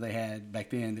type stuff that they had back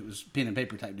then that was pen and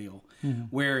paper type deal, mm-hmm.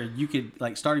 where you could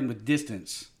starting with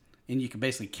distance, and you could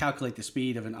basically calculate the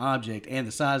speed of an object and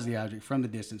the size of the object from the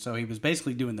distance. So he was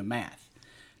basically doing the math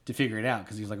to figure it out,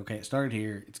 because he was like, okay, it started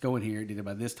here, it's going here, it did it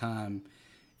by this time.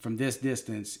 From this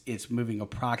distance, it's moving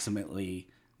approximately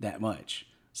that much.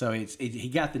 So he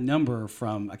got the number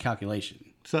from a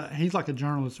calculation. So he's like a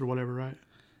journalist or whatever, right?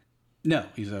 No,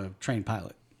 he's a trained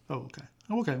pilot. Oh, okay.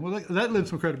 Okay. Well, that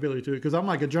lends some credibility to it, because I'm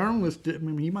like a journalist.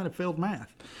 He might have failed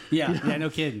math. Yeah, yeah,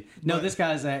 no kidding. No, this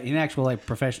guy's an actual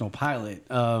professional pilot.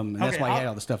 And that's why he had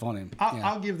all the stuff on him.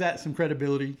 I'll give that some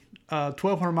credibility.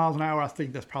 1,200 miles an hour, I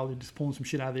think that's probably just pulling some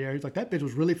shit out of the air. He's like, that bitch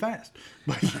was really fast.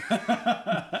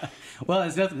 Well,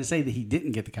 it's nothing to say that he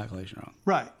didn't get the calculation wrong.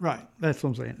 Right. That's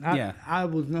what I'm saying. I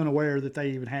was unaware that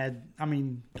they even had, I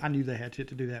knew they had shit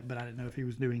to do that, but I didn't know if he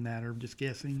was doing that or just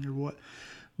guessing or what.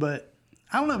 But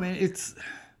I don't know, man. It's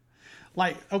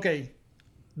okay,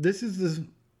 this is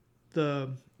the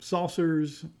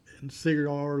saucers and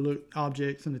cigar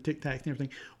objects and the tic tacs and everything.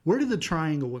 Where did the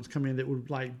triangle ones come in that were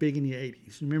big in the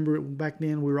 80s? Remember back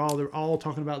then they were all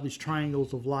talking about these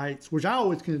triangles of lights, which I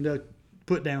always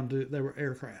put down to they were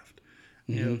aircraft.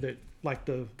 Mm-hmm. That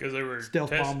because they were stealth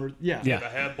bombers. Yeah. The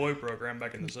Had Boy program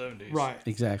back in the 70s. Right.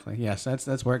 Exactly. Yes,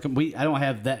 that's where it comes. I don't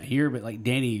have that here, but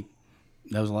Danny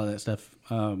knows a lot of that stuff.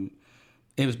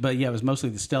 it was mostly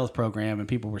the stealth program, and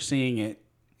people were seeing it,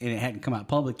 and it hadn't come out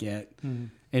public yet. Mm-hmm.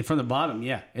 And from the bottom,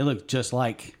 it looked just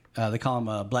like they call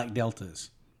them black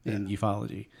deltas in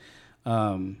ufology.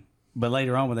 But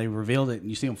later on, when they revealed it and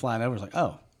you see them flying over, it's like,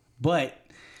 oh. But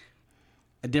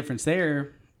a difference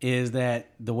there is that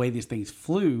the way these things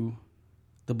flew,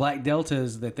 the black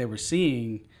deltas that they were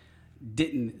seeing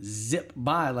didn't zip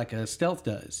by like a stealth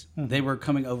does. Mm-hmm. They were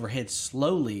coming overhead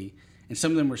slowly, and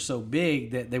some of them were so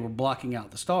big that they were blocking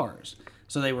out the stars.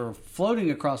 So they were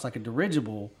floating across like a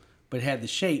dirigible, but had the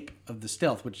shape of the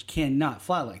stealth, which cannot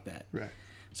fly like that. Right.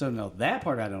 So no, that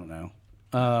part I don't know.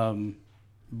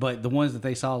 But the ones that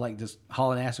they saw like just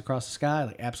hauling ass across the sky,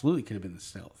 like absolutely could have been the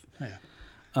stealth. Yeah.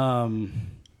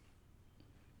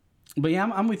 But yeah,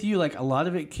 I'm with you. Like a lot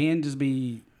of it can just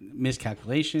be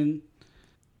miscalculation.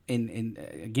 And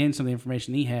again, some of the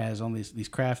information he has on these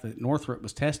craft that Northrop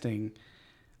was testing,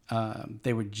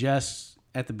 they were just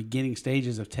at the beginning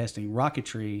stages of testing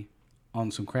rocketry on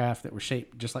some craft that were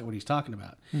shaped just like what he's talking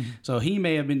about. Mm-hmm. So he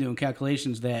may have been doing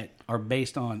calculations that are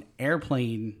based on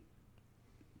airplane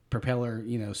propeller,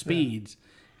 speeds,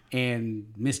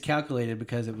 and miscalculated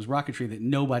because it was rocketry that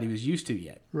nobody was used to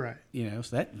yet. Right.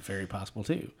 So that's very possible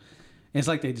too. And it's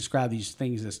like they describe these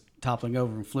things as toppling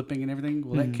over and flipping and everything.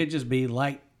 Well, that could just be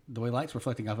light, the way light's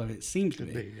reflecting off of it. It seems to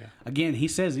be. Yeah. Again, he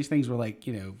says these things were like,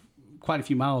 quite a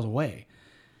few miles away.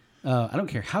 I don't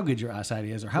care how good your eyesight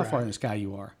is or how far in the sky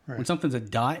you are. Right. When something's a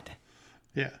dot,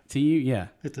 to you,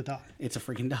 it's a dot. It's a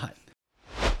freaking dot.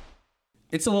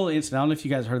 It's a little incident. I don't know if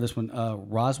you guys heard this one.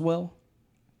 Roswell.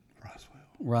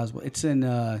 It's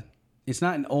in. It's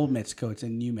not in Old Mexico. It's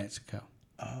in New Mexico.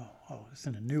 Oh, it's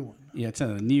in a new one. Yeah, it's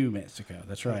in New Mexico.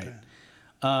 That's right.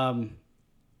 Okay.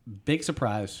 Big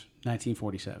surprise.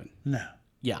 1947. No.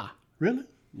 Yeah.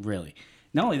 Really.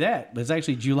 Not only that, but it's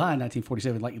actually July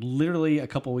 1947, like literally a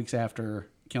couple weeks after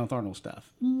Kenneth Arnold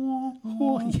stuff.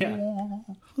 Oh, yeah.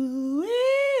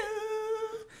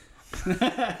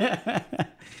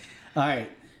 All right.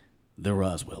 The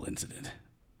Roswell incident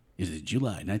is a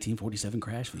July 1947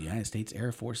 crash for the United States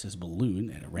Air Force's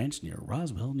balloon at a ranch near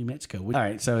Roswell, New Mexico. All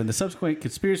right. So in the subsequent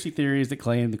conspiracy theories that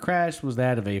claim the crash was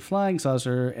that of a flying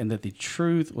saucer and that the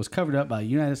truth was covered up by the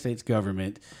United States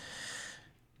government,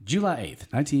 July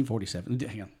 8th, 1947.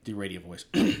 Hang on, do radio voice.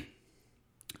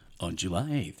 On July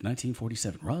 8th,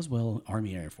 1947, Roswell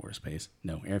Army Air Force Base,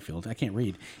 airfield, I can't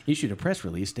read, issued a press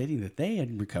release stating that they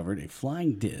had recovered a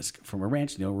flying disc from a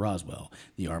ranch near Roswell.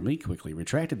 The Army quickly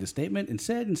retracted the statement and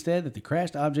said instead that the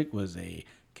crashed object was a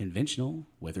conventional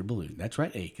weather balloon. That's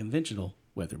right, a conventional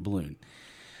weather balloon.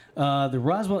 The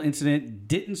Roswell incident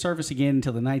didn't surface again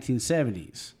until the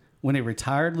 1970s, when a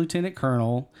retired Lieutenant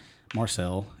Colonel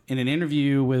Marcel, in an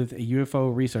interview with a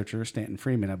UFO researcher, Stanton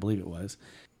Freeman, I believe it was,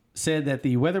 said that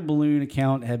the weather balloon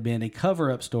account had been a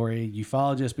cover-up story.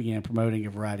 Ufologists began promoting a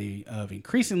variety of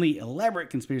increasingly elaborate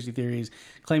conspiracy theories,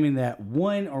 claiming that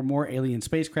one or more alien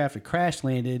spacecraft had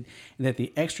crash-landed and that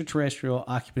the extraterrestrial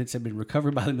occupants had been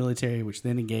recovered by the military, which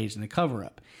then engaged in a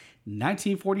cover-up. In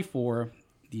 1944,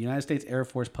 the United States Air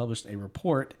Force published a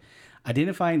report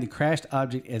identifying the crashed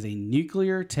object as a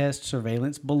nuclear test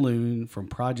surveillance balloon from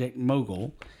Project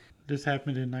Mogul. This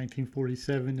happened in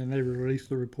 1947, and they released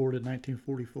the report in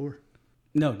 1944.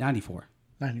 No, 94.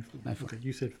 94. Okay,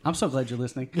 you said. I'm so glad you're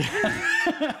listening.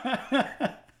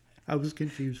 I was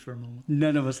confused for a moment.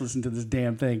 None of us listened to this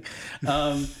damn thing.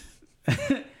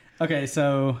 Okay,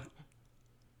 so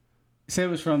say it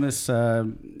was from this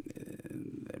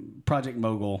Project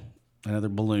Mogul, another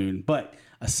balloon, but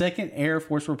a second Air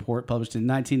Force report published in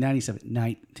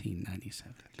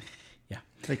 1997. Yeah.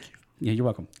 Thank you. Yeah, you're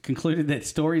welcome. Concluded that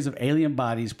stories of alien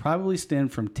bodies probably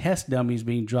stemmed from test dummies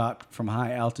being dropped from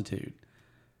high altitude.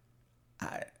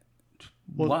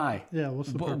 Why? Yeah,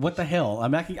 what's the purpose? What the hell? I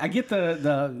mean, I get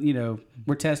the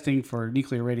we're testing for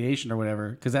nuclear radiation or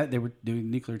whatever, because they were doing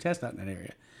nuclear tests out in that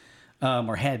area,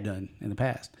 or had done in the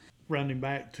past. Rounding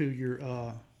back to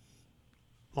your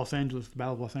Los Angeles, the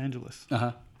Battle of Los Angeles.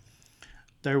 Uh-huh.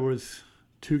 There was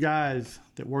two guys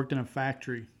that worked in a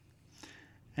factory,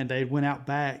 and they went out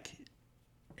back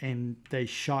and they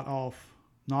shot off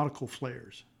nautical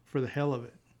flares for the hell of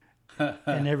it.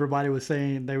 And everybody was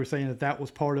saying, that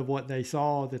was part of what they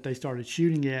saw that they started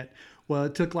shooting at. Well,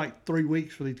 it took like 3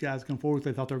 weeks for these guys to come forward.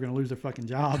 They thought they were going to lose their fucking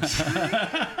jobs.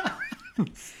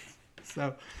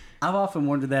 So I've often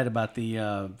wondered that about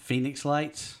the Phoenix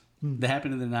lights that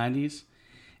happened in the 90s.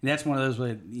 And that's one of those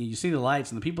where you see the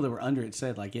lights, and the people that were under it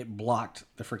said like it blocked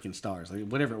the freaking stars. Like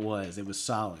whatever it was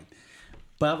solid.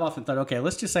 But I've often thought, okay,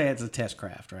 let's just say it's a test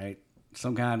craft, right?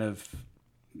 Some kind of,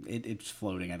 it's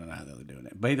floating. I don't know how they're doing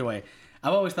it. But either way,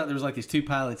 I've always thought there was like these two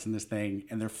pilots in this thing,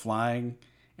 and they're flying,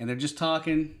 and they're just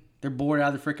talking. They're bored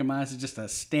out of their freaking minds. It's just a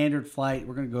standard flight.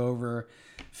 We're going to go over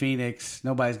Phoenix.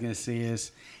 Nobody's going to see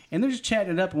us. And they're just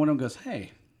chatting it up, and one of them goes,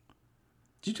 hey,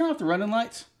 did you turn off the running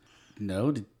lights?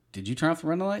 No. Did you turn off the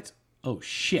running lights? Oh,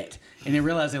 shit. And they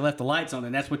realize they left the lights on,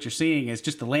 and that's what you're seeing. It's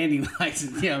just the landing lights,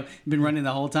 been running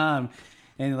the whole time.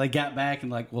 And they got back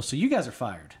and like, well, so you guys are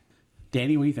fired.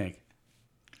 Danny, what do you think?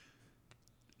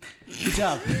 Good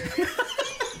job.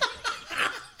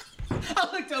 I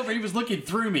looked over. He was looking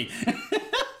through me.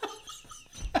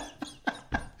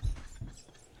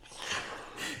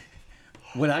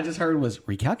 What I just heard was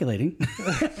recalculating.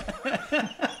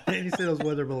 And he said those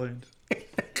weather balloons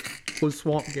with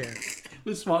swamp gas.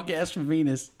 With swamp gas from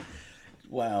Venus.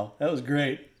 Wow, that was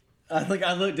great. I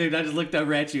looked, dude. I just looked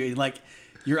over at you, and like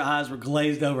your eyes were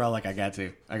glazed over. I'm like, I got to do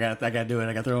it. I got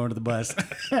to throw him under the bus.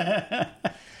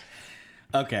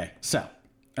 Okay, so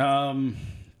now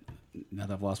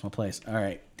that I've lost my place, all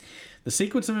right. The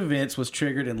sequence of events was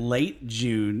triggered in late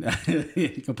June. You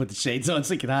can put the shades on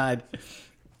so you can hide.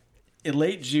 In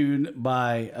late June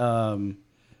by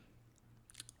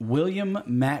William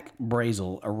Mack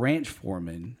Brazel, a ranch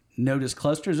foreman, noticed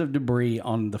clusters of debris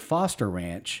on the Foster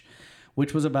Ranch,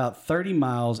 which was about 30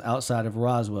 miles outside of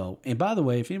Roswell. And by the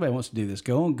way, if anybody wants to do this,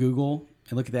 go on Google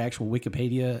and look at the actual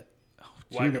Wikipedia.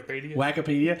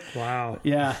 Wikipedia. Wow.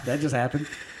 Yeah, that just happened.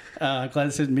 Glad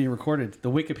this isn't being recorded.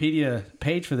 The Wikipedia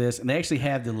page for this, and they actually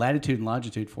have the latitude and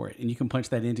longitude for it. And you can punch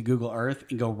that into Google Earth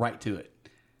and go right to it.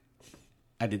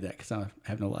 I did that because I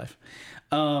have no life.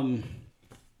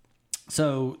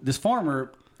 So this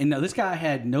farmer, and no, this guy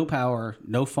had no power,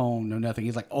 no phone, no nothing.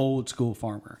 He's like old school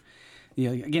farmer.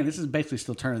 Again, this is basically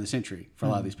still turn of the century for a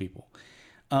lot of these people.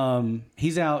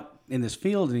 He's out in this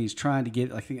field and he's trying to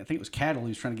get, I think it was cattle he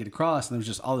was trying to get across, and there was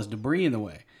just all this debris in the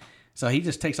way. So he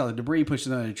just takes all the debris, pushes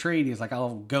it under a tree, and he's like,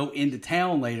 I'll go into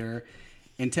town later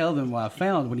and tell them what I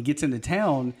found. When he gets into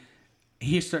town,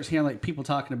 he starts hearing like people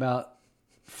talking about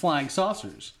flying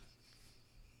saucers.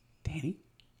 Danny,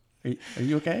 are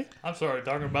you okay? I'm sorry.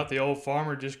 Talking about the old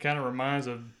farmer just kind of reminds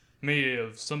me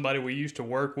of somebody we used to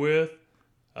work with.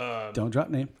 Don't drop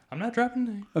name. I'm not dropping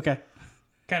name. Okay.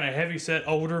 Kind of heavy-set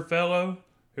older fellow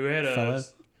who had a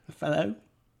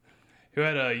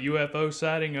UFO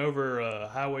sighting over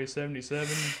Highway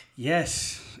 77.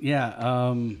 Yes.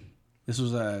 Yeah. This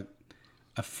was a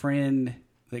friend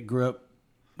that grew up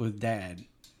with Dad.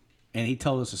 And he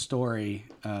told us a story.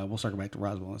 We'll circle back to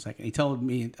Roswell in a second. He told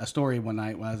me a story one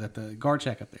night when I was at the guard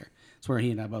check up there. It's where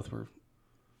he and I both were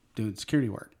doing security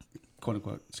work, quote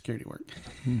unquote security work.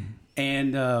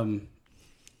 And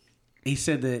he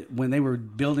said that when they were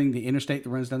building the interstate that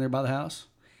runs down there by the house,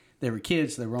 they were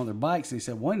kids. So they were on their bikes. And he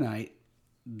said one night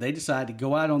they decided to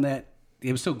go out on that.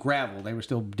 It was still gravel. They were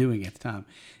still doing it at the time.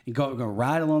 And go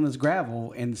ride along this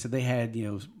gravel. And so they had,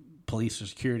 police or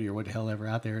security or what the hell ever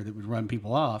out there that would run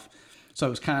people off. So it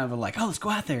was kind of like, oh, let's go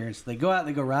out there. And so they go out,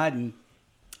 they go riding,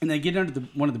 and they get under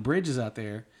one of the bridges out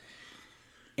there.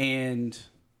 And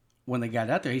when they got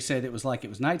out there, he said it was like it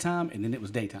was nighttime and then it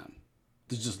was daytime.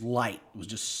 It was just light. It was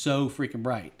just so freaking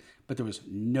bright, but there was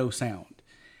no sound.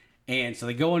 And so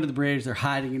they go under the bridge, they're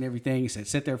hiding and everything. He said,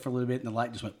 sit there for a little bit, and the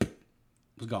light just went,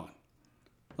 was gone.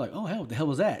 Like, oh, hell, what the hell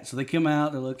was that? So they come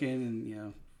out, they're looking,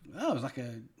 and, it was like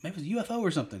maybe it was a UFO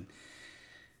or something.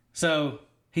 So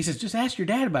he says, just ask your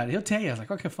dad about it. He'll tell you. I was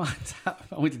like, okay, fine. So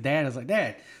I went to Dad. I was like,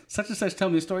 Dad, such and such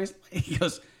told me the story. He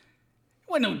goes, it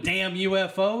wasn't no damn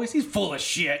UFO. He's full of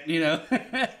shit,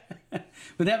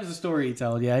 But that was the story he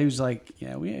told. Yeah, he was like,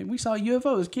 yeah, we saw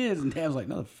UFO as kids. And Dad was like,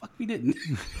 no, the fuck we didn't.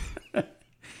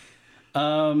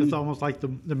 It's almost like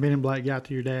the Men in Black got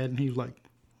to your dad and he was like,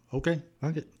 okay,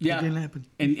 fuck it. Yeah. It didn't happen.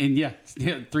 And yeah,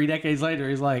 3 decades later,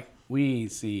 he's like, we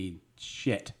ain't seen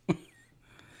shit.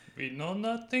 We know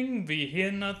nothing, we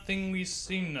hear nothing, we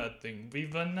see nothing. We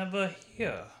will never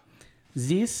hear.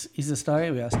 This is the story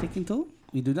we are sticking to.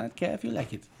 We do not care if you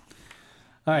like it.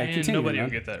 All right, and continue. Nobody will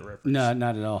get that reference. No,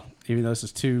 not at all. Even though this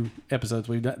is 2 episodes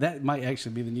we've done. That might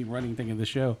actually be the new running thing of the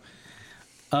show.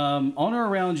 On or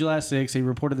around July 6th, he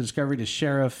reported the discovery to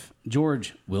Sheriff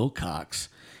George Wilcox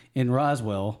in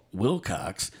Roswell.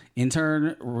 Wilcox, in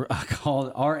turn,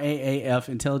 called RAAF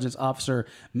intelligence officer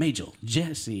Major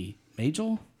Jesse.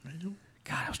 Major?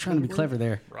 God, I was trying to be clever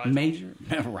there.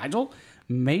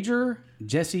 Major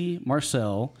Jesse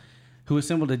Marcel, who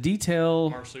assembled a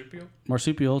detail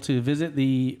marsupial to visit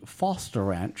the Foster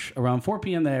Ranch around 4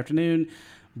 p.m. that afternoon.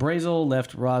 Brazel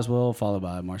left Roswell, followed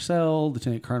by Marcel,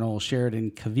 Lieutenant Colonel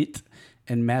Sheridan Cavett,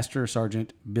 and Master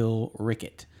Sergeant Bill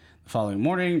Rickett. The following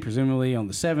morning, presumably on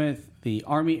the 7th, the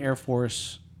Army Air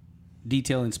Force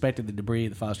detail inspected the debris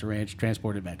of the Foster Ranch,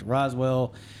 transported back to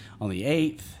Roswell. On the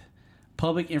 8th,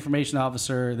 public information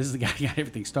officer, this is the guy who got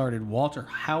everything started, Walter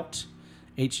Hout,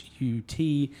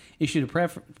 H-U-T, issued a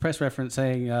press reference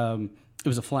saying it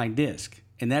was a flying disc.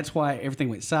 And that's why everything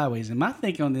went sideways. And my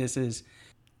thinking on this is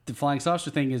the flying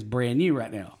saucer thing is brand new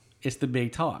right now. It's the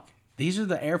big talk. These are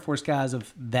the Air Force guys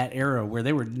of that era where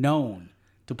they were known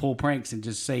to pull pranks and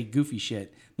just say goofy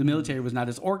shit. The military was not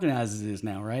as organized as it is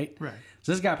now, right? Right.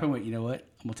 So this guy probably went, you know what?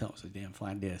 I'm going to tell him it's a damn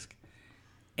flying disc.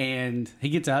 And he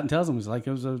gets out and tells them,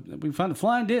 we found a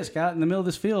flying disc out in the middle of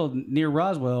this field near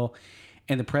Roswell.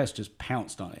 And the press just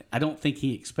pounced on it. I don't think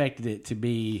he expected it to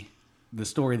be the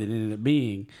story that it ended up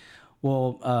being.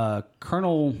 Well,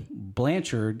 Colonel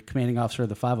Blanchard, commanding officer of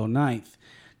the 509th,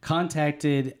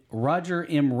 contacted Roger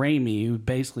M. Ramey, who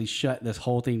basically shut this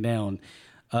whole thing down,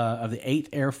 of the 8th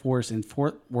Air Force in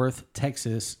Fort Worth,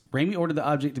 Texas. Ramey ordered the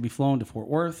object to be flown to Fort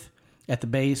Worth. At the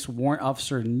base, Warrant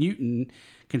Officer Newton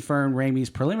confirmed Ramey's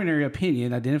preliminary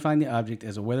opinion, identifying the object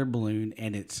as a weather balloon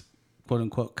and its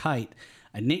quote-unquote kite,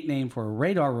 a nickname for a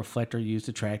radar reflector used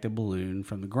to track the balloon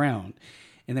from the ground.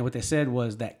 And then what they said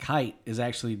was that kite is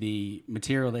actually the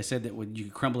material they said that you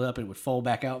could crumble it up and it would fold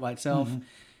back out by itself. Mm-hmm.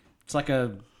 It's like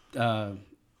a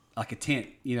tent.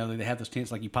 You know, they have those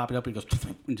tents like you pop it up and it goes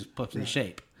and just puts into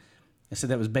shape. They said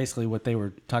that was basically what they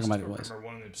were talking about. It was. I remember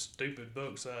one of them stupid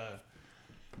books I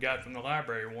got from the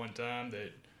library one time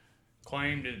that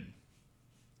claimed that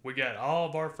we got all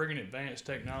of our friggin' advanced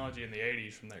technology in the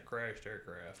 80s from that crashed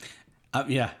aircraft.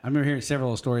 Yeah, I remember hearing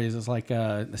several stories. It's like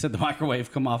they said the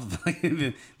microwave come off of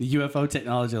the UFO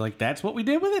technology. Like, that's what we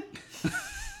did with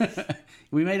it?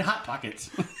 We made Hot Pockets.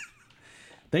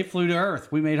 They flew to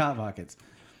Earth. We made Hot Pockets.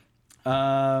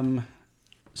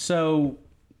 So,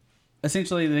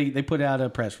 essentially, they put out a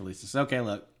press release. It's, okay,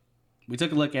 look, we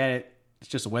took a look at it. It's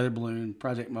just a weather balloon,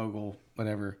 Project Mogul,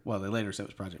 whatever. Well, they later said it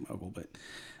was Project Mogul, but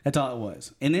that's all it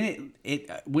was. And then it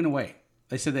went away.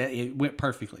 They said that it went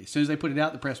perfectly. As soon as they put it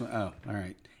out, the press went, oh, all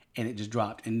right. And it just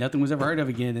dropped. And nothing was ever heard of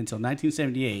again until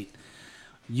 1978.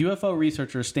 UFO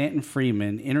researcher Stanton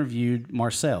Freeman interviewed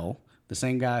Marcel, the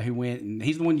same guy who went, and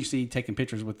he's the one you see taking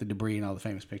pictures with the debris and all the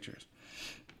famous pictures,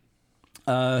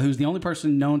 who's the only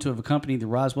person known to have accompanied the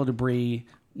Roswell debris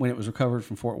when it was recovered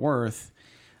from Fort Worth,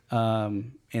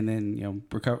 and then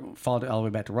followed it all the way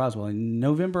back to Roswell. In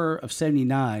November of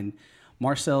 1979,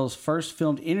 Marcel's first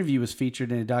filmed interview was featured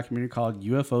in a documentary called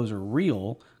UFOs Are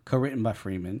Real, co-written by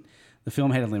Freeman. The film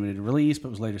had a limited release,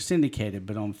 but was later syndicated.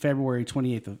 But on February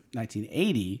 28th of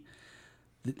 1980,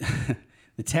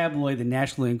 the tabloid The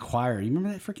National Enquirer, you remember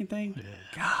that freaking thing? Yeah.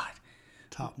 God.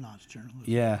 Top-notch journalism.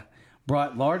 Yeah.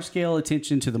 Brought large-scale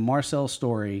attention to the Marcel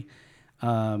story.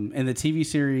 And the TV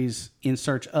series In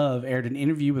Search Of aired an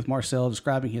interview with Marcel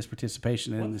describing his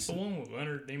participation in this. What's the one with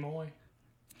Leonard Nimoy?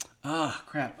 Ah,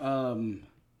 crap. I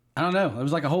don't know. There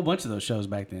was like a whole bunch of those shows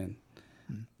back then.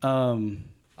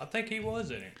 I think he was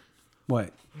in it.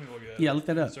 What? Let me look it up. Yeah, look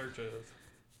that up. In Search Of.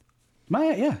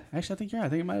 Yeah, actually, I think you're right. I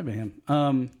think it might have been him.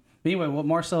 But anyway, what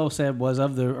Marcel said was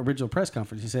of the original press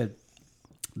conference, he said,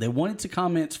 they wanted some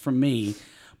comments from me,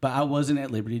 but I wasn't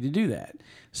at liberty to do that.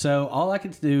 So all I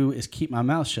could do is keep my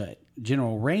mouth shut.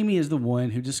 General Ramey is the one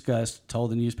who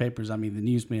told the newspapers, the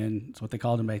newsmen, that's what they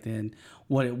called them back then,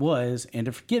 what it was, and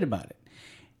to forget about it.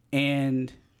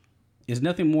 And is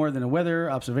nothing more than a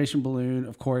weather observation balloon.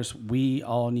 Of course, we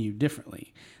all knew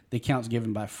differently. The accounts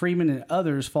given by Freeman and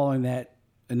others following that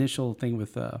initial thing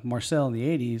with Marcel in the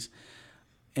 80s,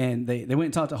 and they went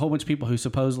and talked to a whole bunch of people who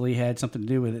supposedly had something to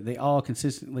do with it. They all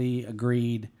consistently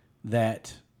agreed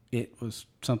that it was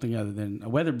something other than a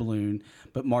weather balloon.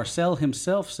 But Marcel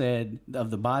himself said of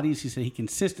the bodies, he said he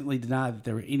consistently denied that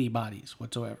there were any bodies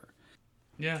whatsoever.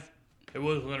 Yeah, it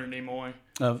was Leonard Nimoy.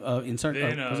 In search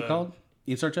of, what's it called?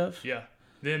 In Search Of? Yeah.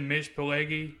 Then Mitch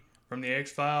Pileggi from the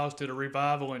X-Files did a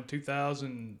revival in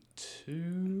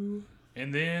 2002.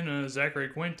 And then Zachary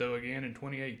Quinto again in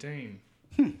 2018.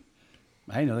 I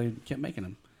didn't know they kept making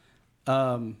them.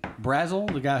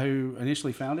 Brazel, the guy who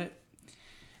initially found it,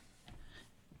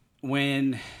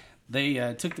 when they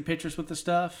took the pictures with the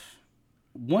stuff,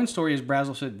 one story is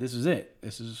Brazel said, this is it.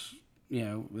 This is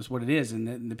what it is.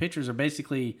 And the pictures are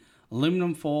basically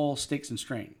aluminum foil, sticks, and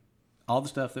string. All the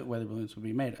stuff that weather balloons would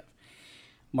be made of.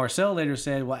 Marcel later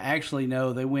said, well, actually,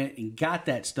 no, they went and got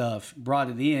that stuff, brought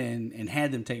it in, and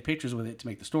had them take pictures with it to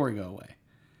make the story go away.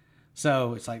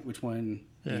 So it's like, which one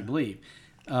do you believe?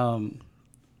 I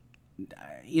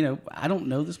don't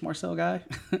know this Marcel guy.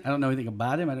 I don't know anything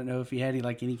about him. I don't know if he had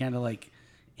any kind of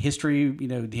history.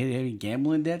 Did he have any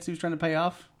gambling debts he was trying to pay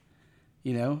off?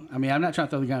 I'm not trying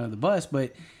to throw the guy under the bus,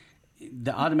 but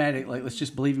the automatic, let's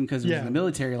just believe him because he was in the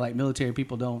military. Military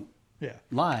people don't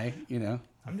lie.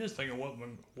 I'm just thinking, what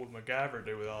would MacGyver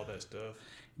do with all that stuff?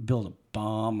 build a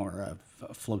bomb or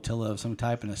a flotilla of some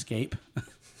type and escape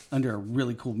under a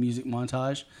really cool music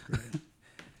montage.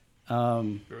 Through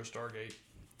a Stargate.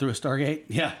 Through a Stargate,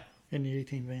 yeah. In the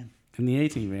 18 van. In the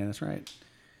 18 van, that's right.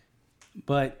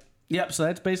 But, yep, so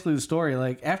that's basically the story.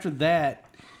 Like, after that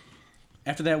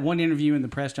one interview and the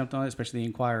press jumped on it, especially the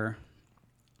Inquirer,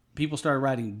 people started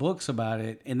writing books about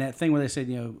it. And that thing where they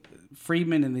said,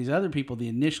 Friedman and these other people, the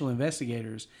initial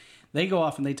investigators, they go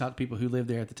off and they talk to people who lived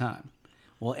there at the time.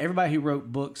 Well, everybody who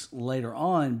wrote books later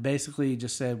on basically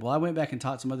just said, well, I went back and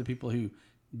taught some other people who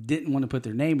didn't want to put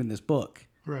their name in this book.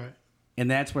 Right. And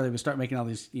that's where they would start making all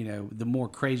these, the more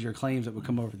crazier claims that would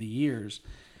come over the years.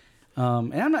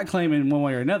 And I'm not claiming one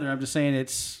way or another. I'm just saying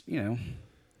it's, you're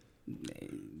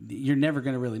never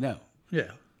going to really know.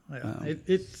 Yeah.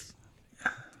 It's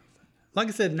like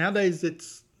I said, nowadays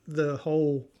it's the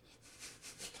whole,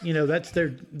 that's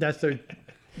their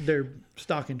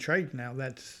stock and trade now.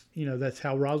 That's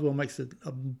how Roswell makes a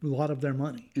lot of their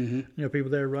money. Mm-hmm.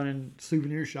 People there running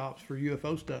souvenir shops for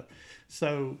UFO stuff.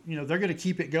 So, they're going to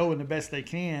keep it going the best they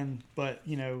can. But,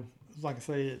 like I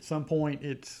say, at some point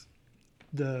it's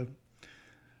the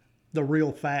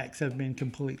real facts have been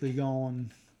completely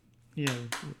gone.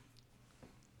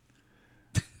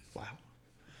 Wow.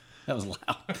 That was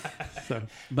loud. So,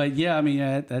 but yeah, I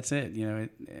mean, that's it.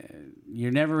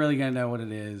 You're never really going to know what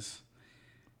it is.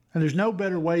 And there's no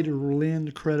better way to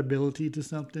lend credibility to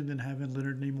something than having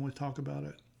Leonard Nimoy talk about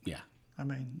it. Yeah. I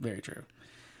mean, very true.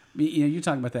 You're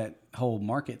talking about that whole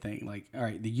market thing. Like, all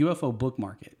right, the UFO book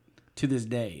market to this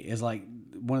day is like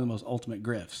one of the most ultimate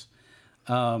grifts.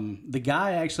 The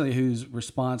guy actually who's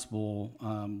responsible,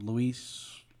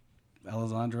 Luis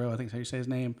Alessandro, I think is how you say his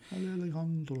name.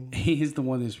 Alejandro. He's the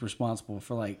one who's responsible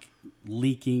for like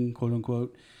leaking, quote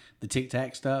unquote, the Tic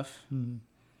Tac stuff. Mm-hmm.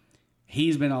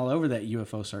 He's been all over that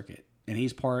UFO circuit, and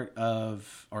he's part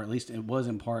of, or at least it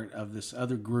wasn't part of this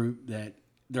other group that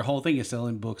their whole thing is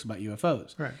selling books about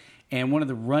UFOs. Right. And one of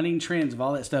the running trends of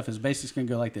all that stuff is basically going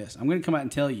to go like this. I'm going to come out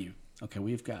and tell you, okay,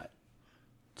 we've got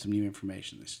some new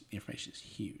information. This information is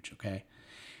huge, okay?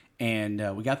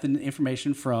 And we got the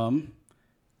information from,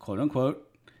 quote unquote,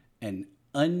 an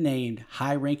unnamed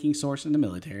high-ranking source in the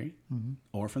military, mm-hmm.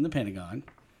 or from the Pentagon.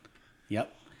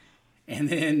 Yep. And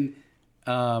then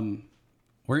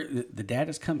the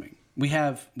data's coming. We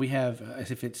have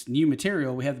as if it's new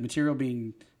material, we have the material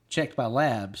being checked by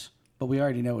labs, but we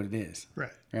already know what it is.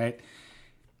 Right. Right?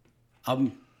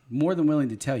 I'm more than willing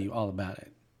to tell you all about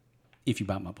it if you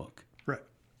buy my book. Right.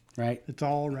 Right? It's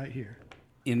all right here.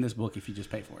 In this book if you just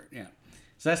pay for it. Yeah.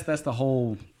 So that's the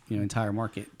whole, entire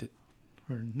market.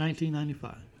 For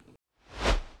 $19.95.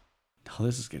 Oh,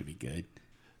 this is going to be good.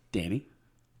 Danny?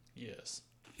 Yes.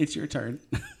 It's your turn.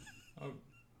 Oh,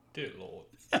 dear Lord.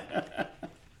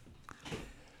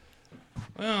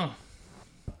 Well,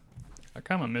 a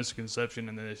common misconception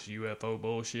in this UFO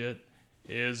bullshit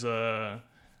is, for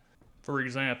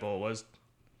example, let's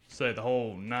say the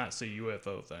whole Nazi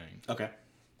UFO thing. Okay.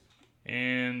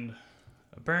 And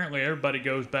apparently everybody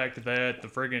goes back to that. The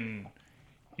friggin',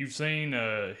 you've seen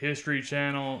History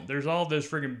Channel. There's all this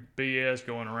friggin' BS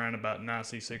going around about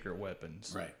Nazi secret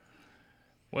weapons. Right.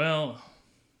 Well,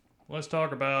 let's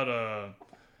talk about,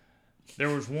 there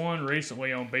was one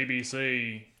recently on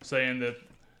BBC saying that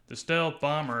the stealth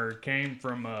bomber came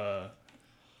from the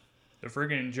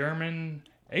friggin' German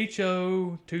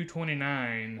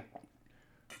HO-229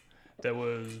 that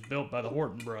was built by the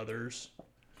Horton brothers.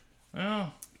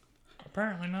 Well,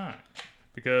 apparently not.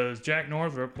 Because Jack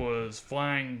Northrop was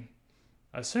flying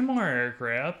a similar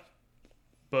aircraft,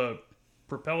 but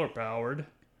propeller powered.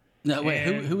 No,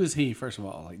 wait, who is he, first of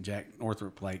all? Like, Jack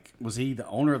Northrop, like, was he the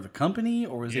owner of the company,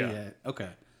 or was he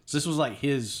okay. So this was like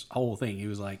his whole thing. He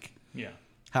was like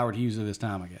Howard Hughes of his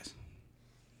time, I guess.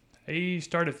 He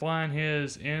started flying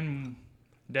his M-1M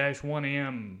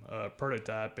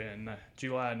prototype in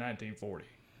July 1940.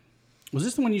 Was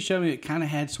this the one you showed me that kind of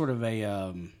had sort of a,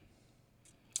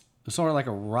 sort of like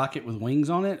a rocket with wings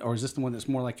on it? Or is this the one that's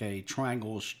more like a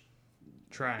triangle?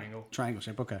 Triangle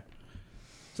shape, okay.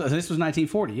 So this was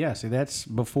 1940, yeah. See, that's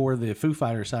before the Foo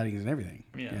Fighter sightings and everything.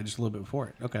 Yeah, just a little bit before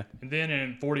it. Okay. And then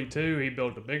in 42, he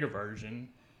built a bigger version,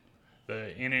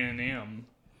 the N-9M.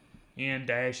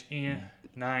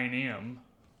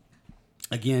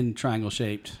 Again, triangle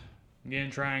shaped.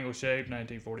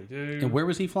 1942. And where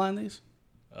was he flying these?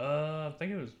 I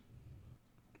think it was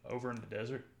over in the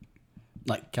desert.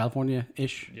 Like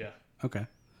California-ish? Yeah. Okay.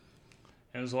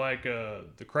 It was like the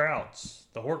Krauts,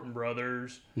 the Horton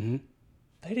brothers. Mm-hmm.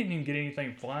 They didn't even get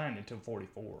anything flying until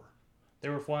 44. They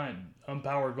were flying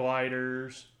unpowered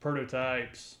gliders,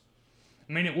 prototypes.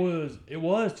 I mean, it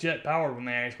was jet powered when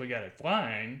they actually got it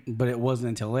flying. But it wasn't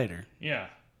until later. Yeah.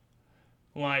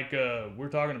 Like, we're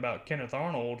talking about Kenneth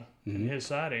Arnold and his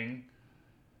sighting.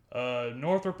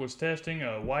 Northrop was testing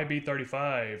a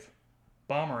YB-35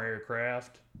 bomber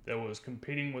aircraft that was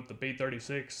competing with the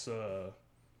B-36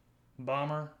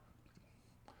 bomber.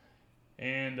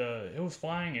 And it was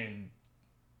flying in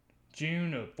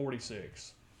June of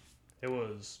 46. It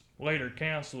was later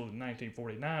canceled in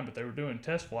 1949, but they were doing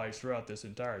test flights throughout this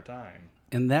entire time.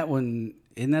 And that one,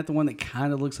 isn't that the one that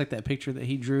kind of looks like that picture that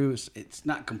he drew? It's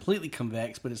not completely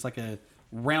convex, but it's like a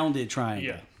rounded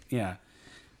triangle. Yeah.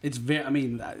 It's very, I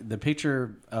mean, the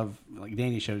picture of, like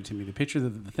Danny showed it to me, the picture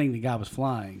of the thing the guy was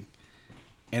flying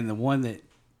and the one that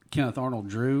Kenneth Arnold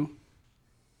drew,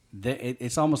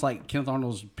 it's almost like Kenneth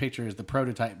Arnold's picture is the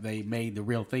prototype they made the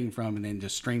real thing from and then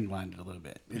just streamlined it a little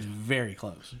bit. It's very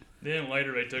close. Then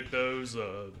later they took those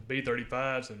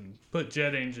B-35s and put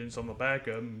jet engines on the back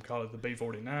of them and called it the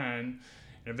B-49. And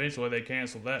eventually they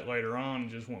canceled that later on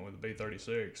and just went with the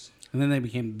B-36. And then they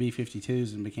became the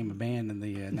B-52s and became a band in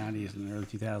the 90s and the early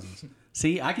 2000s.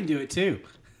 See, I can do it too.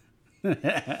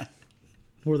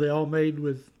 Were they all made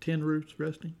with tin roofs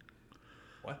resting?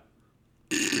 What?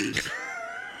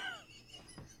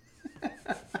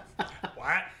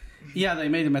 What? Yeah, they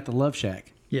made them at the Love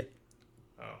Shack. Yeah.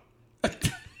 Oh.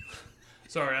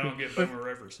 Sorry, I don't get boomer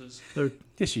references. They're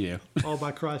Yes, you do. all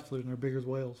by Chrysler and they're big as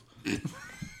whales.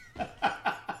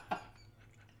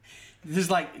 This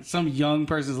is like some young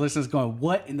person's listening going,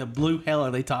 what in the blue hell are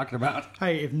they talking about?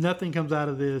 Hey, if nothing comes out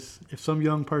of this, if some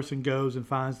young person goes and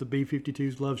finds the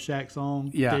B-52's Love Shack song,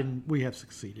 then we have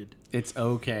succeeded. It's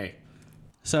okay.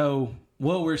 So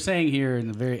what we're saying here in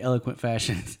a very eloquent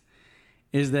fashion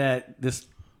is that this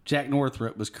Jack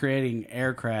Northrop was creating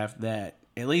aircraft that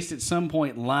at least at some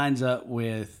point lines up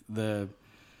with the...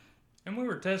 And we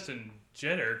were testing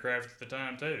jet aircraft at the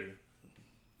time, too.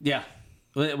 Yeah.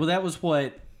 Well, that was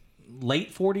what...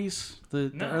 Late 40s?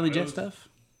 The early jet stuff?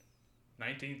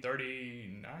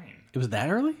 1939. It was that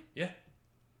early? Yeah.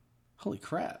 Holy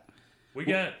crap. We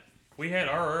had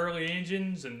our early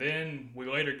engines, and then we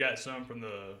later got some from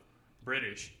the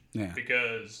British. Yeah.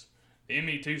 Because the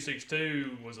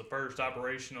Me-262 was the first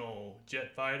operational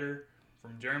jet fighter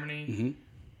from Germany. Mm-hmm.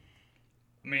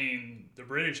 I mean, the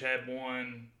British had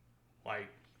one like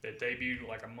that debuted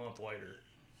like a month later.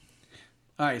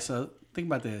 All right, so think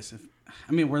about this.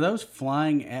 Were those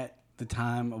flying at the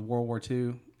time of World War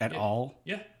II at all?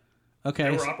 Yeah. Okay.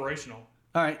 They were operational.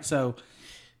 All right, so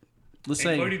let's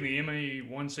say... Including the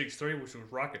Me-163, which was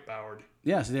rocket powered.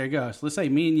 Yeah, so there you go. So let's say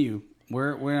me and you,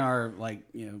 we're in our,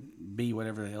 B,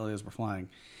 whatever the hell it is we're flying.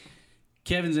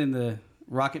 Kevin's in the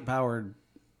rocket powered,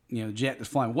 jet that's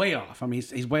flying way off. I mean,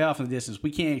 he's way off in the distance.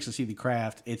 We can't actually see the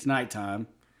craft. It's nighttime.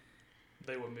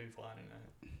 They wouldn't be flying in that.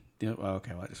 Oh,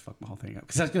 okay, well, I just fucked my whole thing up.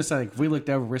 Because I was going to say, if we looked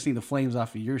over, we're seeing the flames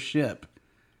off of your ship.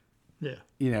 Yeah.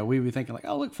 We'd be thinking like,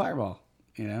 oh, look, fireball.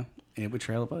 And it would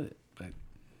trail above it. But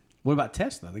what about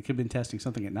tests, though? They could have been testing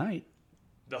something at night.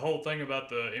 The whole thing about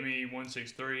the Me-163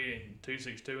 and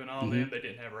 262 and all them, they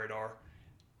didn't have radar.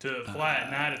 To fly at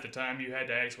night at the time, you had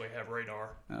to actually have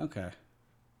radar. Okay.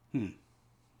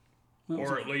 Well,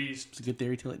 or at least it's a good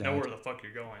theory till it died. know where the fuck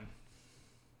you're going.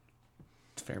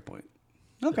 It's a fair point.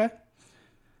 Okay.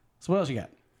 So what else you got?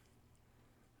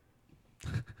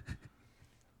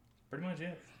 Pretty much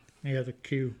it. He has a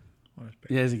Q on his back.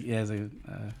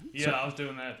 Yeah, I was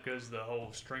doing that because the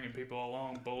whole stringing people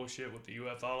along bullshit with the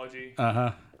ufology.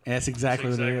 That's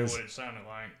exactly what it is. What it sounded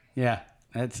like. Yeah.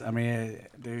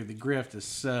 Dude, the grift is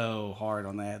so hard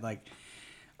on that. Like,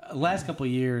 last couple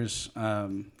of years,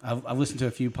 I've listened to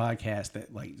a few podcasts that,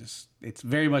 it's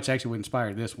very much actually what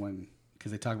inspired this one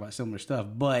because they talk about similar stuff.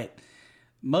 But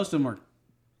most of them are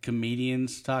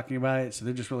comedians talking about it, so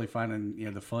they're just really finding,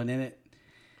 the fun in it.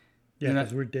 Yeah,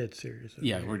 because we're dead serious.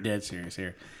 Yeah, we're dead serious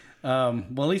here. Well,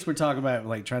 at least we're talking about,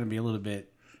 trying to be a little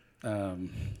bit, a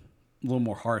little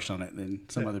more harsh on it than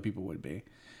some other people would be.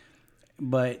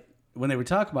 But when they would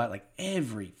talk about it,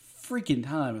 every freaking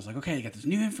time, it's like, okay, they got this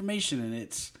new information, and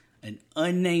it's an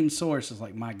unnamed source. It's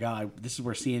like, my God, this is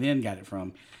where CNN got it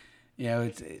from.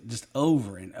 It's just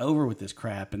over and over with this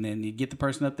crap. And then you get the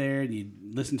person up there, and you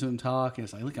listen to them talk, and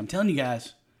it's like, look, I'm telling you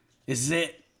guys, this is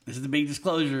it. This is the big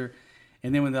disclosure.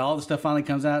 And then when all the stuff finally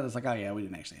comes out, it's like, oh, yeah, we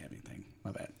didn't actually have anything.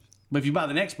 My bad. But if you buy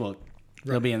the next book,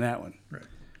 it'll be in that one. Right.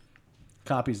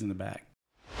 Copies in the back.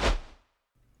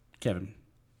 Kevin,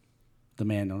 the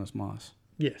man known as Moss.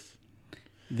 Yes.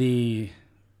 The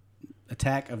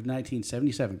attack of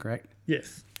 1977, correct?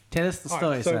 Yes. Tell us the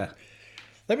story. So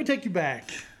let me take you back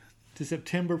to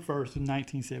September 1st of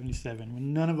 1977,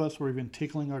 when none of us were even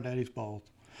tickling our daddy's balls.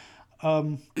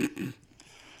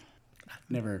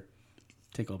 never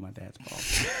tickled my dad's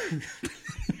balls.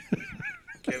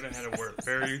 Kevin had a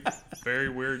very, very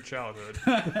weird childhood.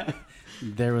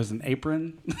 There was an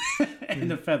apron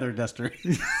and a feather duster.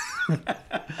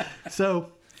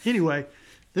 So, anyway,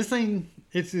 this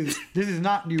is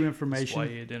not new information. That's why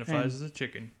he identifies as a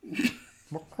chicken.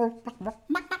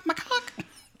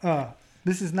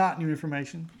 This is not new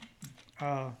information.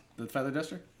 The feather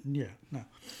duster? Yeah, no.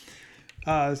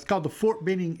 It's called the Fort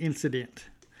Benning Incident.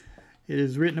 It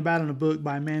is written about in a book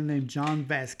by a man named John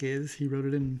Vasquez. He wrote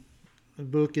it in a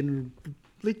book and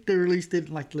they released it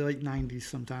in like the late 90s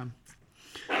sometime.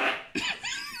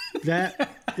 That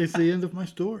is the end of my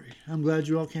story. I'm glad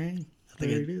you all came. There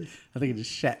it is. I think it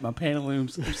just shat my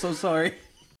pantaloons. I'm so sorry.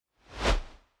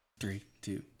 3,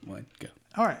 2, 1, go.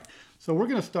 All right. So we're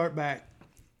going to start back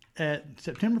at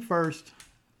September 1st,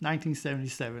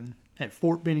 1977 at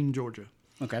Fort Benning, Georgia.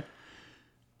 Okay.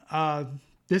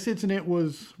 This incident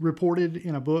was reported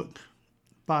in a book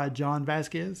by John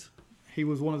Vasquez. He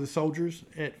was one of the soldiers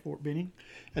at Fort Benning.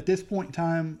 At this point in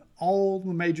time, all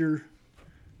the major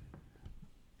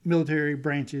military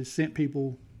branches sent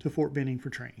people to Fort Benning for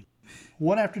training.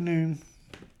 One afternoon,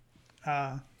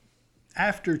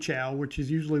 after chow, which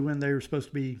is usually when they were supposed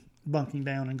to be bunking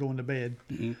down and going to bed,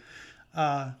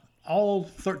 all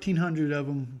 1,300 of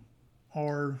them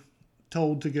are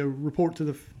told to go report to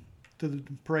the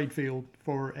parade field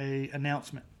for a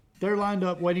announcement. They're lined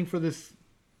up waiting for this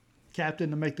captain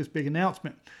to make this big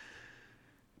announcement.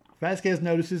 Vasquez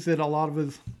notices that a lot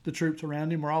of the troops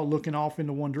around him are all looking off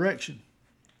into one direction.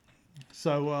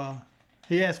 So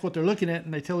he asks what they're looking at,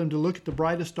 and they tell him to look at the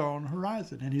brightest star on the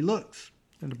horizon. And he looks,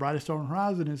 and the brightest star on the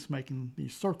horizon is making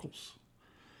these circles.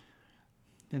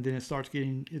 And then it starts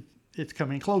it's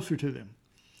coming closer to them.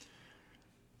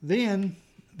 Then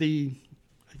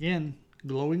again,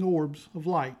 glowing orbs of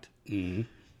light,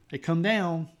 they come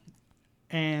down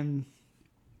and,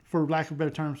 for lack of a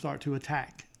better term, start to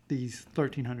attack these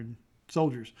 1,300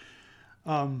 soldiers.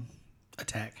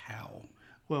 Attack how?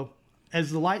 Well,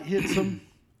 as the light hits them,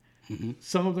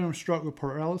 some of them are struck with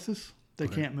paralysis. They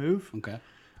can't move. Okay.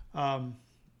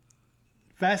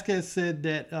 Vasquez said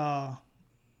that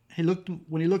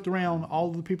when he looked around, all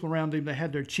of the people around him, they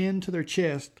had their chin to their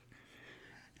chest,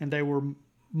 and they were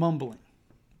mumbling,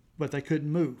 but they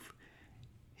couldn't move.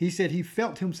 He said he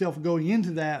felt himself going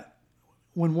into that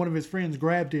when one of his friends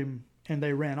grabbed him and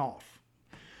they ran off.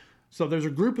 So there's a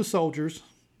group of soldiers,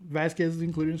 Vasquez is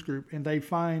included in this group, and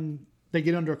they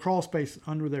get under a crawl space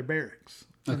under their barracks.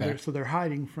 Okay. So they're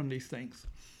hiding from these things.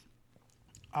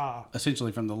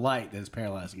 Essentially from the light that is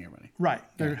paralyzing everybody. Right.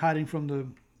 They're hiding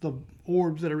from the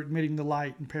orbs that are emitting the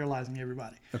light and paralyzing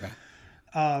everybody. Okay.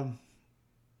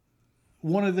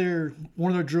 One of their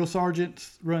drill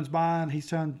sergeants runs by and he's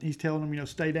telling them,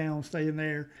 stay down, stay in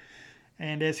there.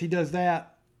 And as he does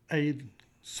that, a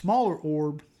smaller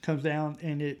orb comes down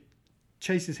and it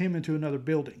chases him into another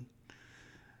building.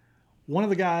 One of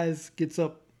the guys gets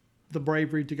up the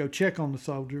bravery to go check on the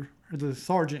soldier or the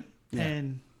sergeant,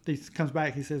 and he comes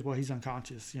back. He says, "Well, he's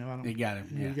unconscious. You got him.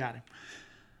 You got him."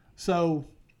 So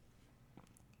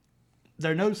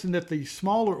they're noticing that the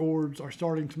smaller orbs are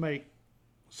starting to make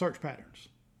search patterns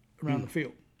around the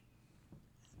field.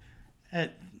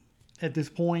 At this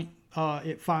point,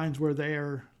 it finds where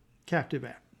they're captive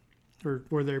at, or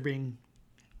where they're being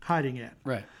hiding at.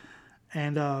 Right.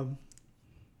 And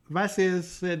Vasquez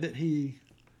said that he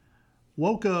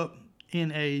woke up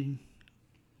in a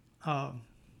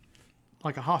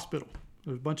like a hospital.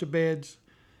 There's a bunch of beds,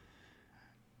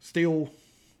 still,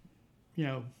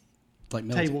 like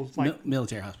tables, like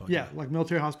military hospital. Yeah, like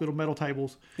military hospital, metal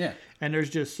tables. Yeah. And there's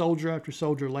just soldier after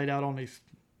soldier laid out on these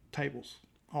tables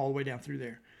all the way down through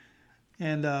there.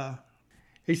 And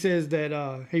he says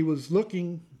that he was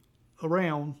looking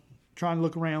around, trying to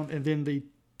look around, and then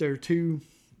there are two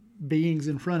beings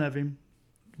in front of him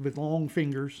with long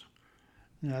fingers.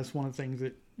 That's one of the things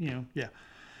that,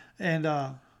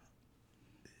 And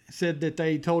said that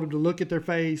they told him to look at their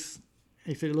face.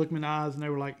 He said, look him in the eyes, and they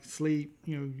were like, sleep,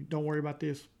 don't worry about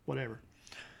this, whatever.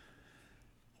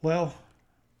 Well,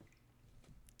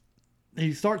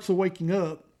 he starts to waking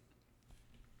up,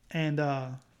 and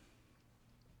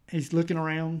he's looking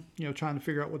around, trying to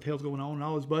figure out what the hell's going on. And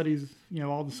all his buddies,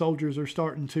 all the soldiers are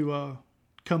starting to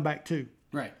come back too.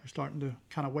 Right. They're starting to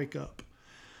kind of wake up.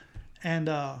 And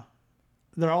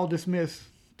they're all dismissed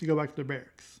to go back to their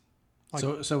barracks.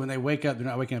 So when they wake up, they're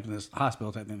not waking up in this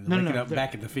hospital type thing. They're waking up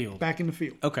back in the field. Back in the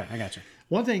field. Okay, I got you.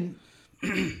 One thing,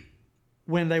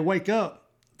 when they wake up,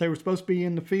 they were supposed to be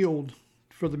in the field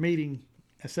for the meeting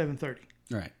at 7:30.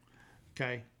 Right.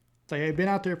 Okay. They had been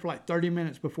out there for like 30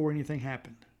 minutes before anything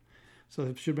happened. So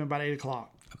it should have been about 8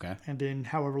 o'clock. Okay. And then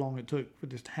however long it took for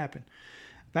this to happen.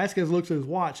 Vasquez looks at his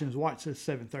watch, and his watch says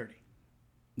 7:30.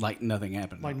 Like nothing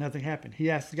happened. Like nothing happened. He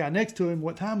asks the guy next to him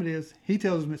what time it is. He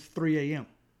tells him it's 3 a.m.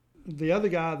 The other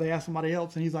guy, they ask somebody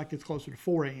else, and he's like, it's closer to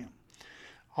 4 a.m.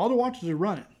 All the watches are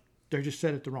running. They're just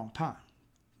set at the wrong time.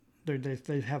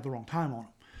 They have the wrong time on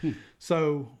them.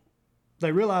 So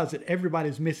they realize that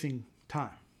everybody's missing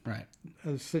time. Right.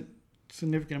 A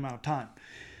significant amount of time.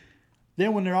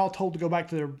 Then when they're all told to go back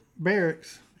to their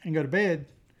barracks and go to bed,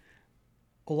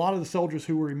 a lot of the soldiers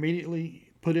who were immediately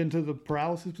put into the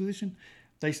paralysis position,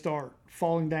 they start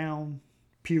falling down,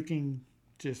 puking,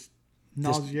 just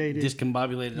nauseated.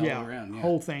 Discombobulated all around. Yeah.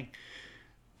 Whole thing.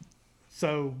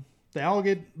 So they all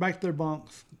get back to their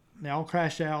bunks. They all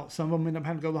crash out. Some of them end up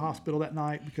having to go to the hospital that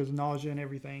night because of nausea and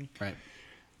everything. Right.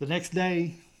 The next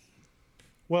day,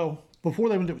 well, before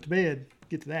they went to bed,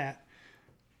 get to that,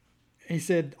 he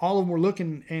said all of them were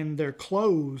looking and their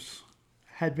clothes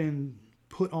had been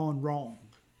put on wrong.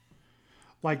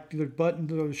 Like the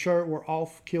buttons of the shirt were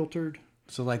off kiltered.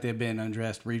 So like they've been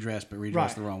undressed, redressed, but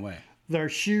redressed Right. the wrong way. Their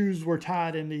shoes were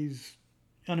tied in these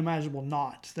unimaginable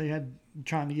knots. They had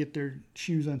trying to get their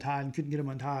shoes untied and couldn't get them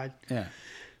untied. Yeah.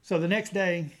 So the next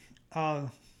day,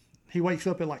 he wakes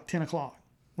up at like 10 o'clock,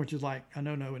 which is like a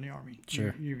no-no in the Army.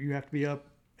 Sure. You have to be up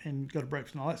and go to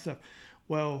breakfast and all that stuff.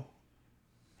 Well,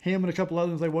 him and a couple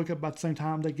others, they woke up about the same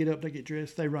time. They get up, they get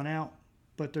dressed, they run out,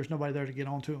 but there's nobody there to get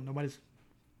onto them. Nobody's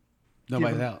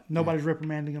out. Nobody's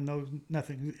reprimanding them. No,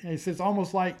 nothing. It's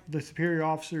almost like the superior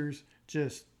officers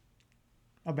just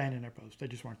abandoned their post. They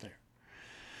just weren't there.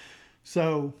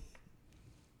 So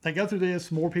they go through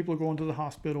this. More people are going to the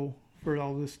hospital for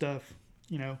all this stuff,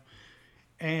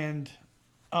 and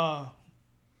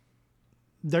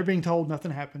they're being told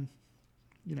nothing happened,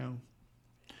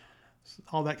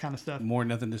 all that kind of stuff. More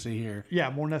nothing to see here. Yeah,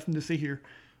 more nothing to see here.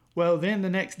 Well, then the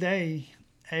next day,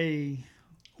 a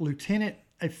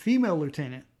female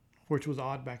lieutenant, which was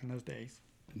odd back in those days,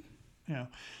 Yeah.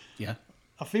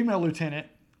 a female lieutenant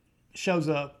shows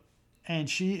up, and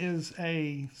she is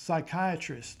a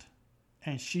psychiatrist,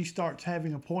 and she starts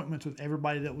having appointments with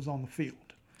everybody that was on the field.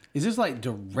 Is this like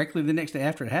directly the next day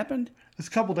after it happened? It's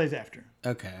a couple days after.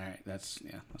 Okay, all right. That's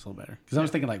a little better. Because I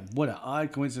was thinking like, what an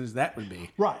odd coincidence that would be.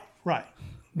 Right.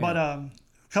 But a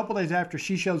couple days after,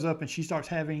 she shows up and she starts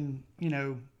having,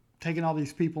 taking all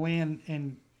these people in.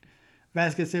 And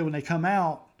Vasquez said when they come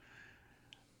out,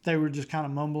 they were just kind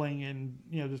of mumbling and,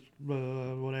 just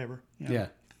whatever. Yeah.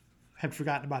 Had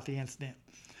forgotten about the incident.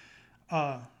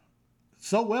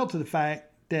 So well to the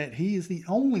fact that he is the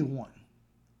only one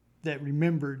that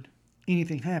remembered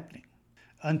anything happening.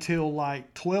 Until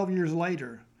like 12 years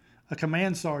later, a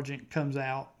command sergeant comes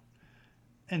out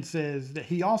and says that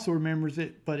he also remembers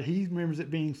it, but he remembers it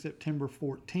being September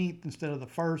 14th instead of the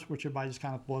 1st, which everybody just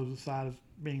kind of blows aside as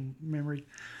being memory.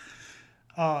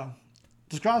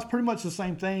 Describes pretty much the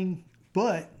same thing,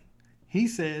 but he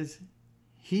says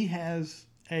he has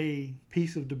a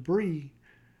piece of debris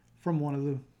from one of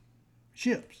the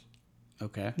ships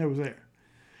Okay. that was there.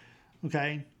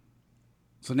 Okay.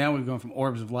 So now we've gone from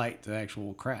orbs of light to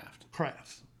actual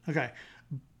crafts. Okay.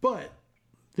 But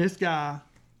this guy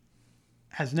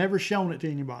has never shown it to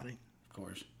anybody. Of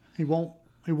course. He won't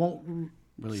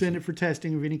send it for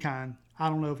testing of any kind. I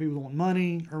don't know if he was wanting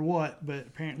money or what, but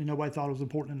apparently nobody thought it was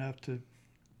important enough to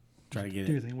Try to get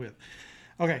do it. anything with.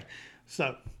 Okay.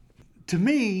 So to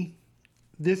me,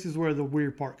 this is where the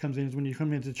weird part comes in, is when you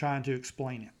come into trying to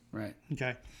explain it. Right.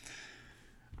 Okay.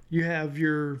 You have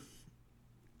your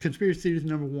conspiracy theories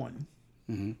number one.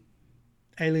 Mm-hmm.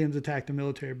 Aliens attacked a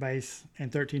military base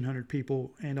and 1,300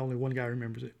 people, and only one guy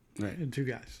remembers it. Right. And two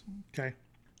guys. Okay.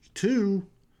 Two,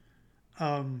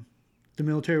 the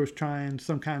military was trying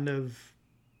some kind of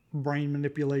brain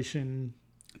manipulation,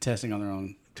 Testing on their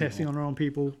own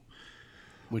people,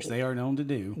 which they are known to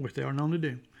do.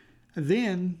 And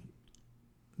then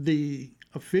the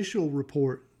official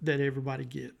report that everybody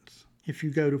gets, if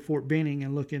you go to Fort Benning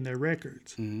and look in their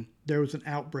records, Mm-hmm. there was an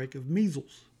outbreak of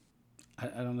measles. I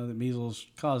don't know that measles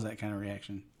cause that kind of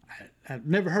reaction. I've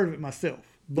never heard of it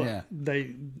myself, but Yeah.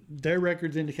 their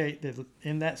records indicate that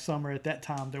in that summer, at that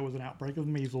time, there was an outbreak of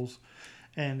measles,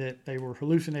 and that they were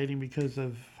hallucinating because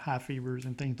of high fevers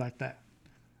and things like that.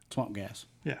 Swamp gas.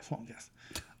 Yeah, swamp gas.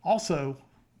 Also,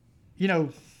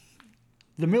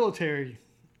 the military,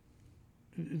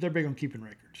 they're big on keeping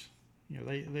records.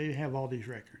 They have all these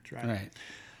records, right? Right.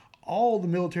 All the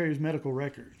military's medical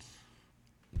records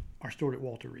are stored at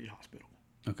Walter Reed Hospital.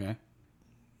 Okay.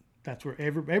 That's where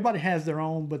everybody has their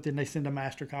own, but then they send a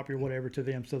master copy or whatever to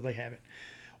them so they have it.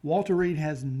 Walter Reed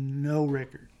has no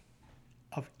record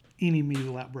of any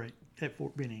measles outbreak at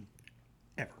Fort Benning,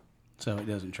 ever. so it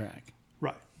doesn't track.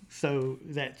 Right. So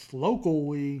that's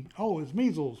local. It's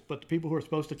measles, but the people who are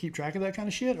supposed to keep track of that kind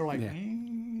of shit are like,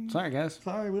 Sorry, guys.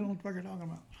 Sorry, we don't know what you're talking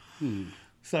about.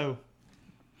 So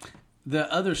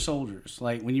the other soldiers,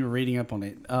 like when you were reading up on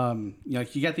it,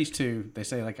 you got these two. They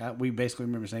say like we basically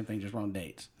remember the same thing, just wrong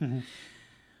dates. Mm-hmm.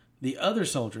 The other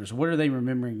soldiers, what are they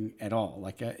remembering at all?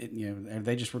 Like, are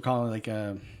they just recalling like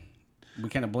we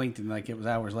kind of blinked and like it was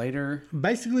hours later?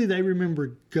 Basically, they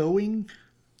remember going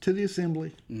to the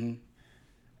assembly and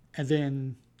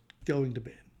then going to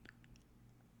bed.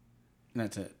 And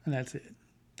that's it.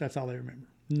 That's all they remember.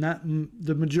 Not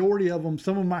the majority of them.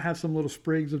 Some of them might have some little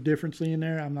sprigs of difference in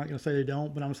there. I'm not going to say they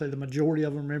don't, but I'm going to say the majority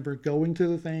of them remember going to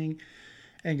the thing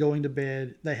and going to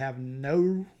bed. They have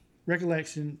no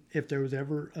recollection if there was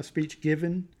ever a speech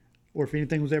given or if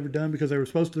anything was ever done because they were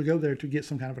supposed to go there to get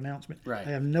some kind of announcement. Right.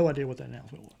 They have no idea what that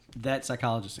announcement was. That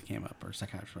psychologist that came up, or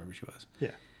psychiatrist, whatever she was.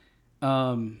 Yeah.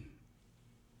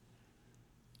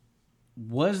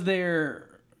 Was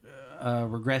there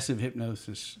regressive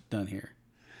hypnosis done here?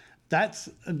 That's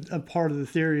a part of the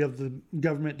theory of the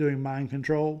government doing mind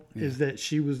control is that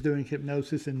she was doing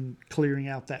hypnosis and clearing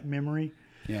out that memory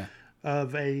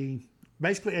of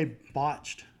basically a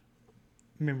botched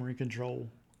memory control.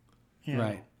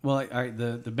 Right. Well, all right,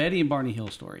 the Betty and Barney Hill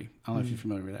story. I don't know if you're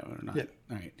familiar with that one or not. Yeah.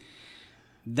 All right.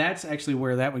 That's actually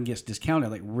where that one gets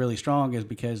discounted like really strong is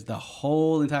because the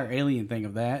whole entire alien thing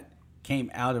of that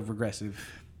came out of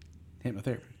regressive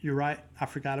hypnotherapy. You're right. I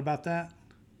forgot about that.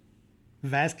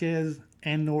 Vasquez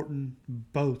and Norton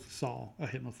both saw a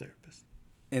hypnotherapist.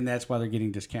 And that's why they're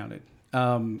getting discounted.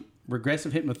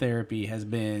 Regressive hypnotherapy has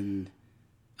been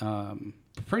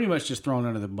pretty much just thrown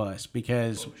under the bus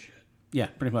because... Bullshit. Yeah,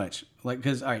 pretty much. Like,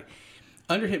 because, all right,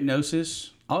 under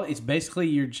hypnosis, it's basically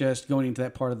you're just going into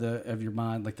that part of your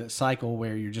mind, like the cycle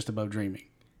where you're just above dreaming.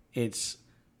 It's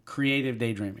creative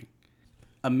daydreaming.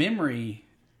 A memory...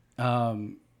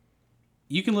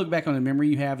 you can look back on a memory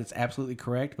you have that's absolutely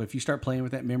correct, but if you start playing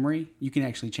with that memory, you can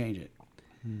actually change it.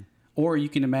 Or you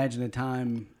can imagine a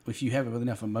time, if you have it with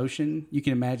enough emotion, you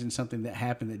can imagine something that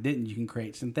happened that didn't. You can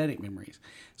create synthetic memories.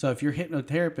 So if your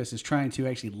hypnotherapist is trying to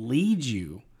actually lead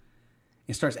you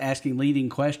and starts asking leading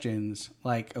questions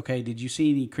like, okay, did you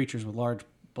see any creatures with large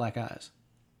black eyes?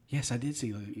 Yes, I did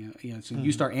see them. So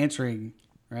you start answering,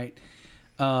 right?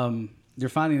 They're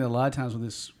finding that a lot of times with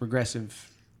this regressive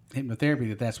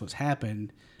hypnotherapy that's what's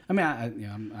happened. I mean, I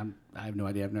have no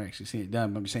idea. I've never actually seen it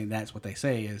done, but I'm just saying that's what they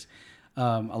say is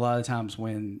a lot of times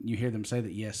when you hear them say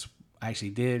that, yes, I actually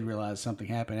did realize something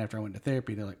happened after I went to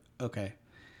therapy, they're like, okay,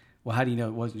 well, how do you know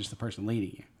it wasn't just the person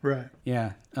leading you? Right.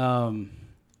 Yeah.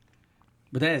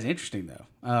 But that is interesting, though.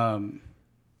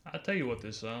 I'll tell you what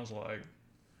this sounds like.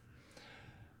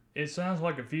 It sounds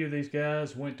like a few of these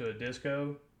guys went to a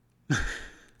disco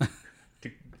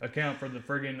to account for the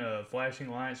friggin' flashing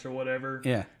lights or whatever.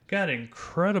 Yeah. Got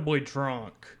incredibly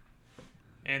drunk.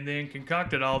 And then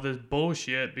concocted all this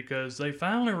bullshit because they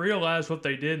finally realized what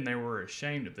they did and they were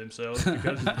ashamed of themselves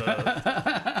because of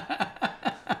the...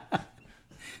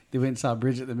 They went and saw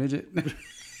Bridget the Midget?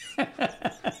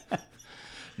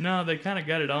 No, they kind of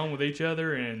got it on with each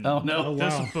other, and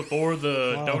this is before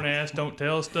the don't ask, don't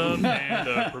tell stuff and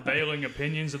the prevailing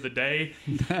opinions of the day.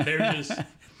 They're just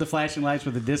the flashing lights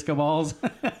with the disco balls.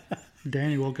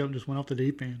 Danny woke up and just went off the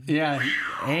deep end. Yeah,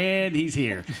 and he's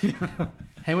here.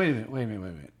 Hey, wait a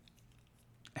minute.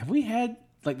 Have we had,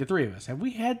 like the three of us, have we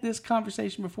had this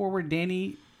conversation before where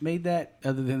Danny made that,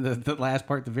 other than the last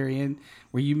part at the very end,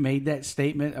 where you made that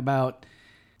statement about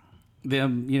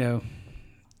them,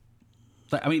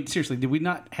 I mean, seriously, did we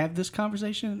not have this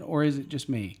conversation, or is it just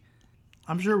me?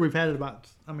 I'm sure we've had it about,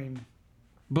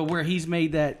 But where he's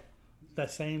made that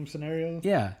same scenario?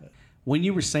 Yeah. When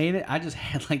you were saying it, I just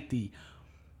had like the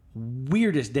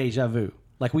weirdest deja vu.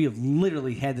 Like we have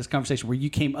literally had this conversation where you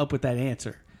came up with that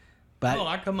answer. But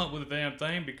I come up with a damn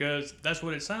thing because that's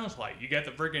what it sounds like. You got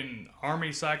the freaking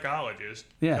army psychologist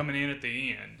coming in at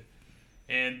the end.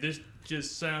 And this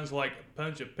just sounds like a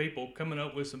bunch of people coming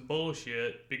up with some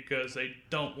bullshit because they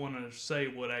don't want to say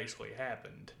what actually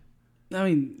happened. I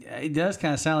mean, it does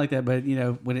kind of sound like that, but,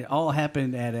 when it all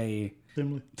happened at a...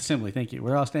 Assembly, thank you.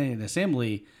 We're all standing in an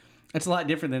assembly. That's a lot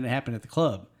different than it happened at the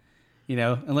club,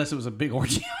 unless it was a big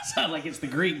orgy outside like it's the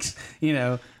Greeks,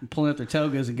 pulling up their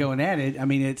togas and going at it. I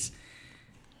mean, it's...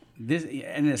 this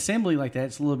an assembly like that,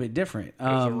 it's a little bit different. It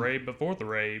was a rave before the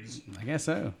raves. I guess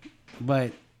so.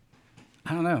 But...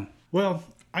 I don't know. Well,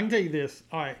 I can tell you this.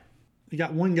 All right. You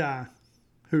got one guy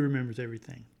who remembers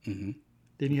everything. Mm-hmm.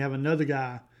 Then you have another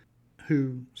guy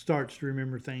who starts to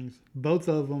remember things. Both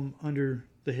of them under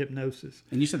the hypnosis.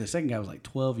 And you said the second guy was like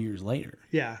 12 years later.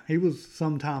 Yeah, he was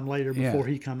sometime later before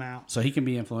he come out. So he can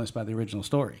be influenced by the original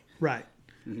story. Right.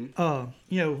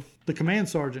 The command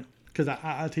sergeant, because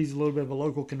I tease a little bit of a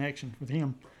local connection with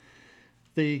him.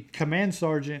 The command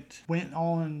sergeant went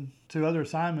on to other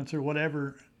assignments or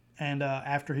whatever, and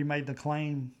after he made the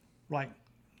claim, like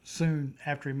soon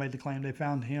after he made the claim, they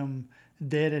found him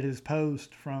dead at his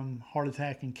post from heart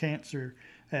attack and cancer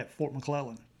at Fort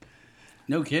McClellan.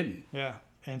 No kidding. Yeah.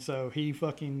 And so he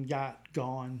fucking got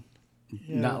gone.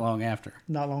 Not long after.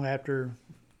 Not long after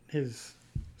his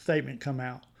statement come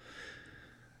out.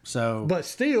 So, but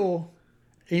still,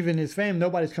 even his family,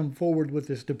 nobody's come forward with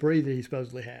this debris that he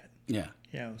supposedly had. Yeah.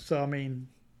 So I mean,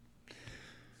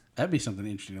 that'd be something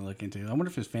interesting to look into. I wonder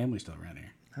if his family's still around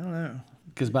here. I don't know.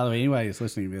 Because, by the way, anybody that's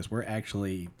listening to this, we're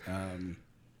actually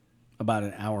about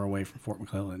an hour away from Fort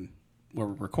McClellan, where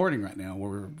we're recording right now.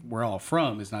 Where we're all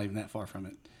from is not even that far from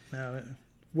it. No,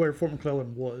 where Fort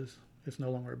McClellan was, it's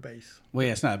no longer a base. Well,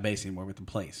 yeah, it's not a base anymore, but the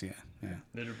place, yeah.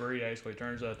 The debris actually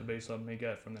turns out to be something he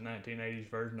got from the 1980s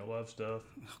version of Love Stuff.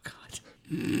 Oh, God.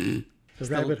 The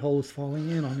rabbit hole is falling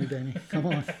in on you, Danny. Come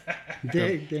on.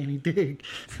 Dig, Danny, dig.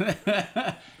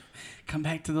 Come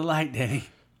back to the light, Danny,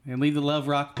 and leave the love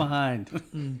rock behind.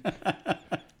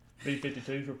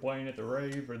 B-52s were playing at the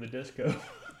rave or the disco.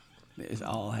 It's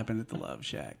all happened at the Love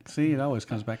Shack. See, it always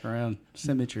comes back around.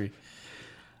 Symmetry.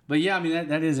 But yeah, I mean,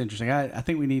 that is interesting. I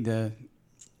think we need to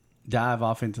dive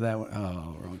off into that one.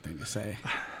 Oh, wrong thing to say.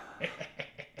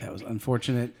 That was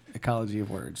unfortunate ecology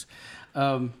of words.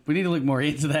 We need to look more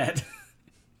into that.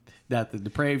 Not the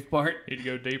depraved part. Need to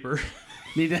go deeper.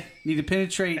 Need to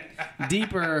penetrate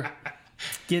deeper.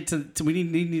 Get to we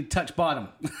need to touch bottom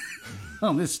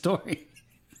on this story.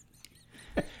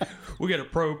 We got to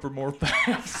probe for more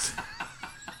facts.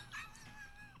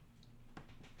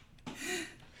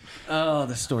 Oh,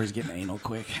 this story's getting anal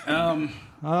quick.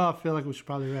 I feel like we should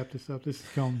probably wrap this up. This is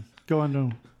going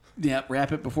to. Yep,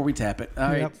 wrap it before we tap it. All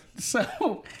right. Yep. So,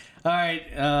 all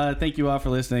right. Thank you all for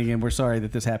listening, and we're sorry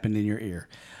that this happened in your ear.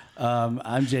 I'm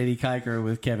JD Kiker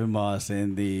with Kevin Moss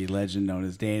and the legend known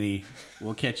as Danny.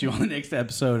 We'll catch you on the next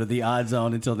episode of The Odd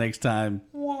Zone. Until next time,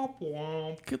 Womp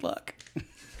womp. good luck.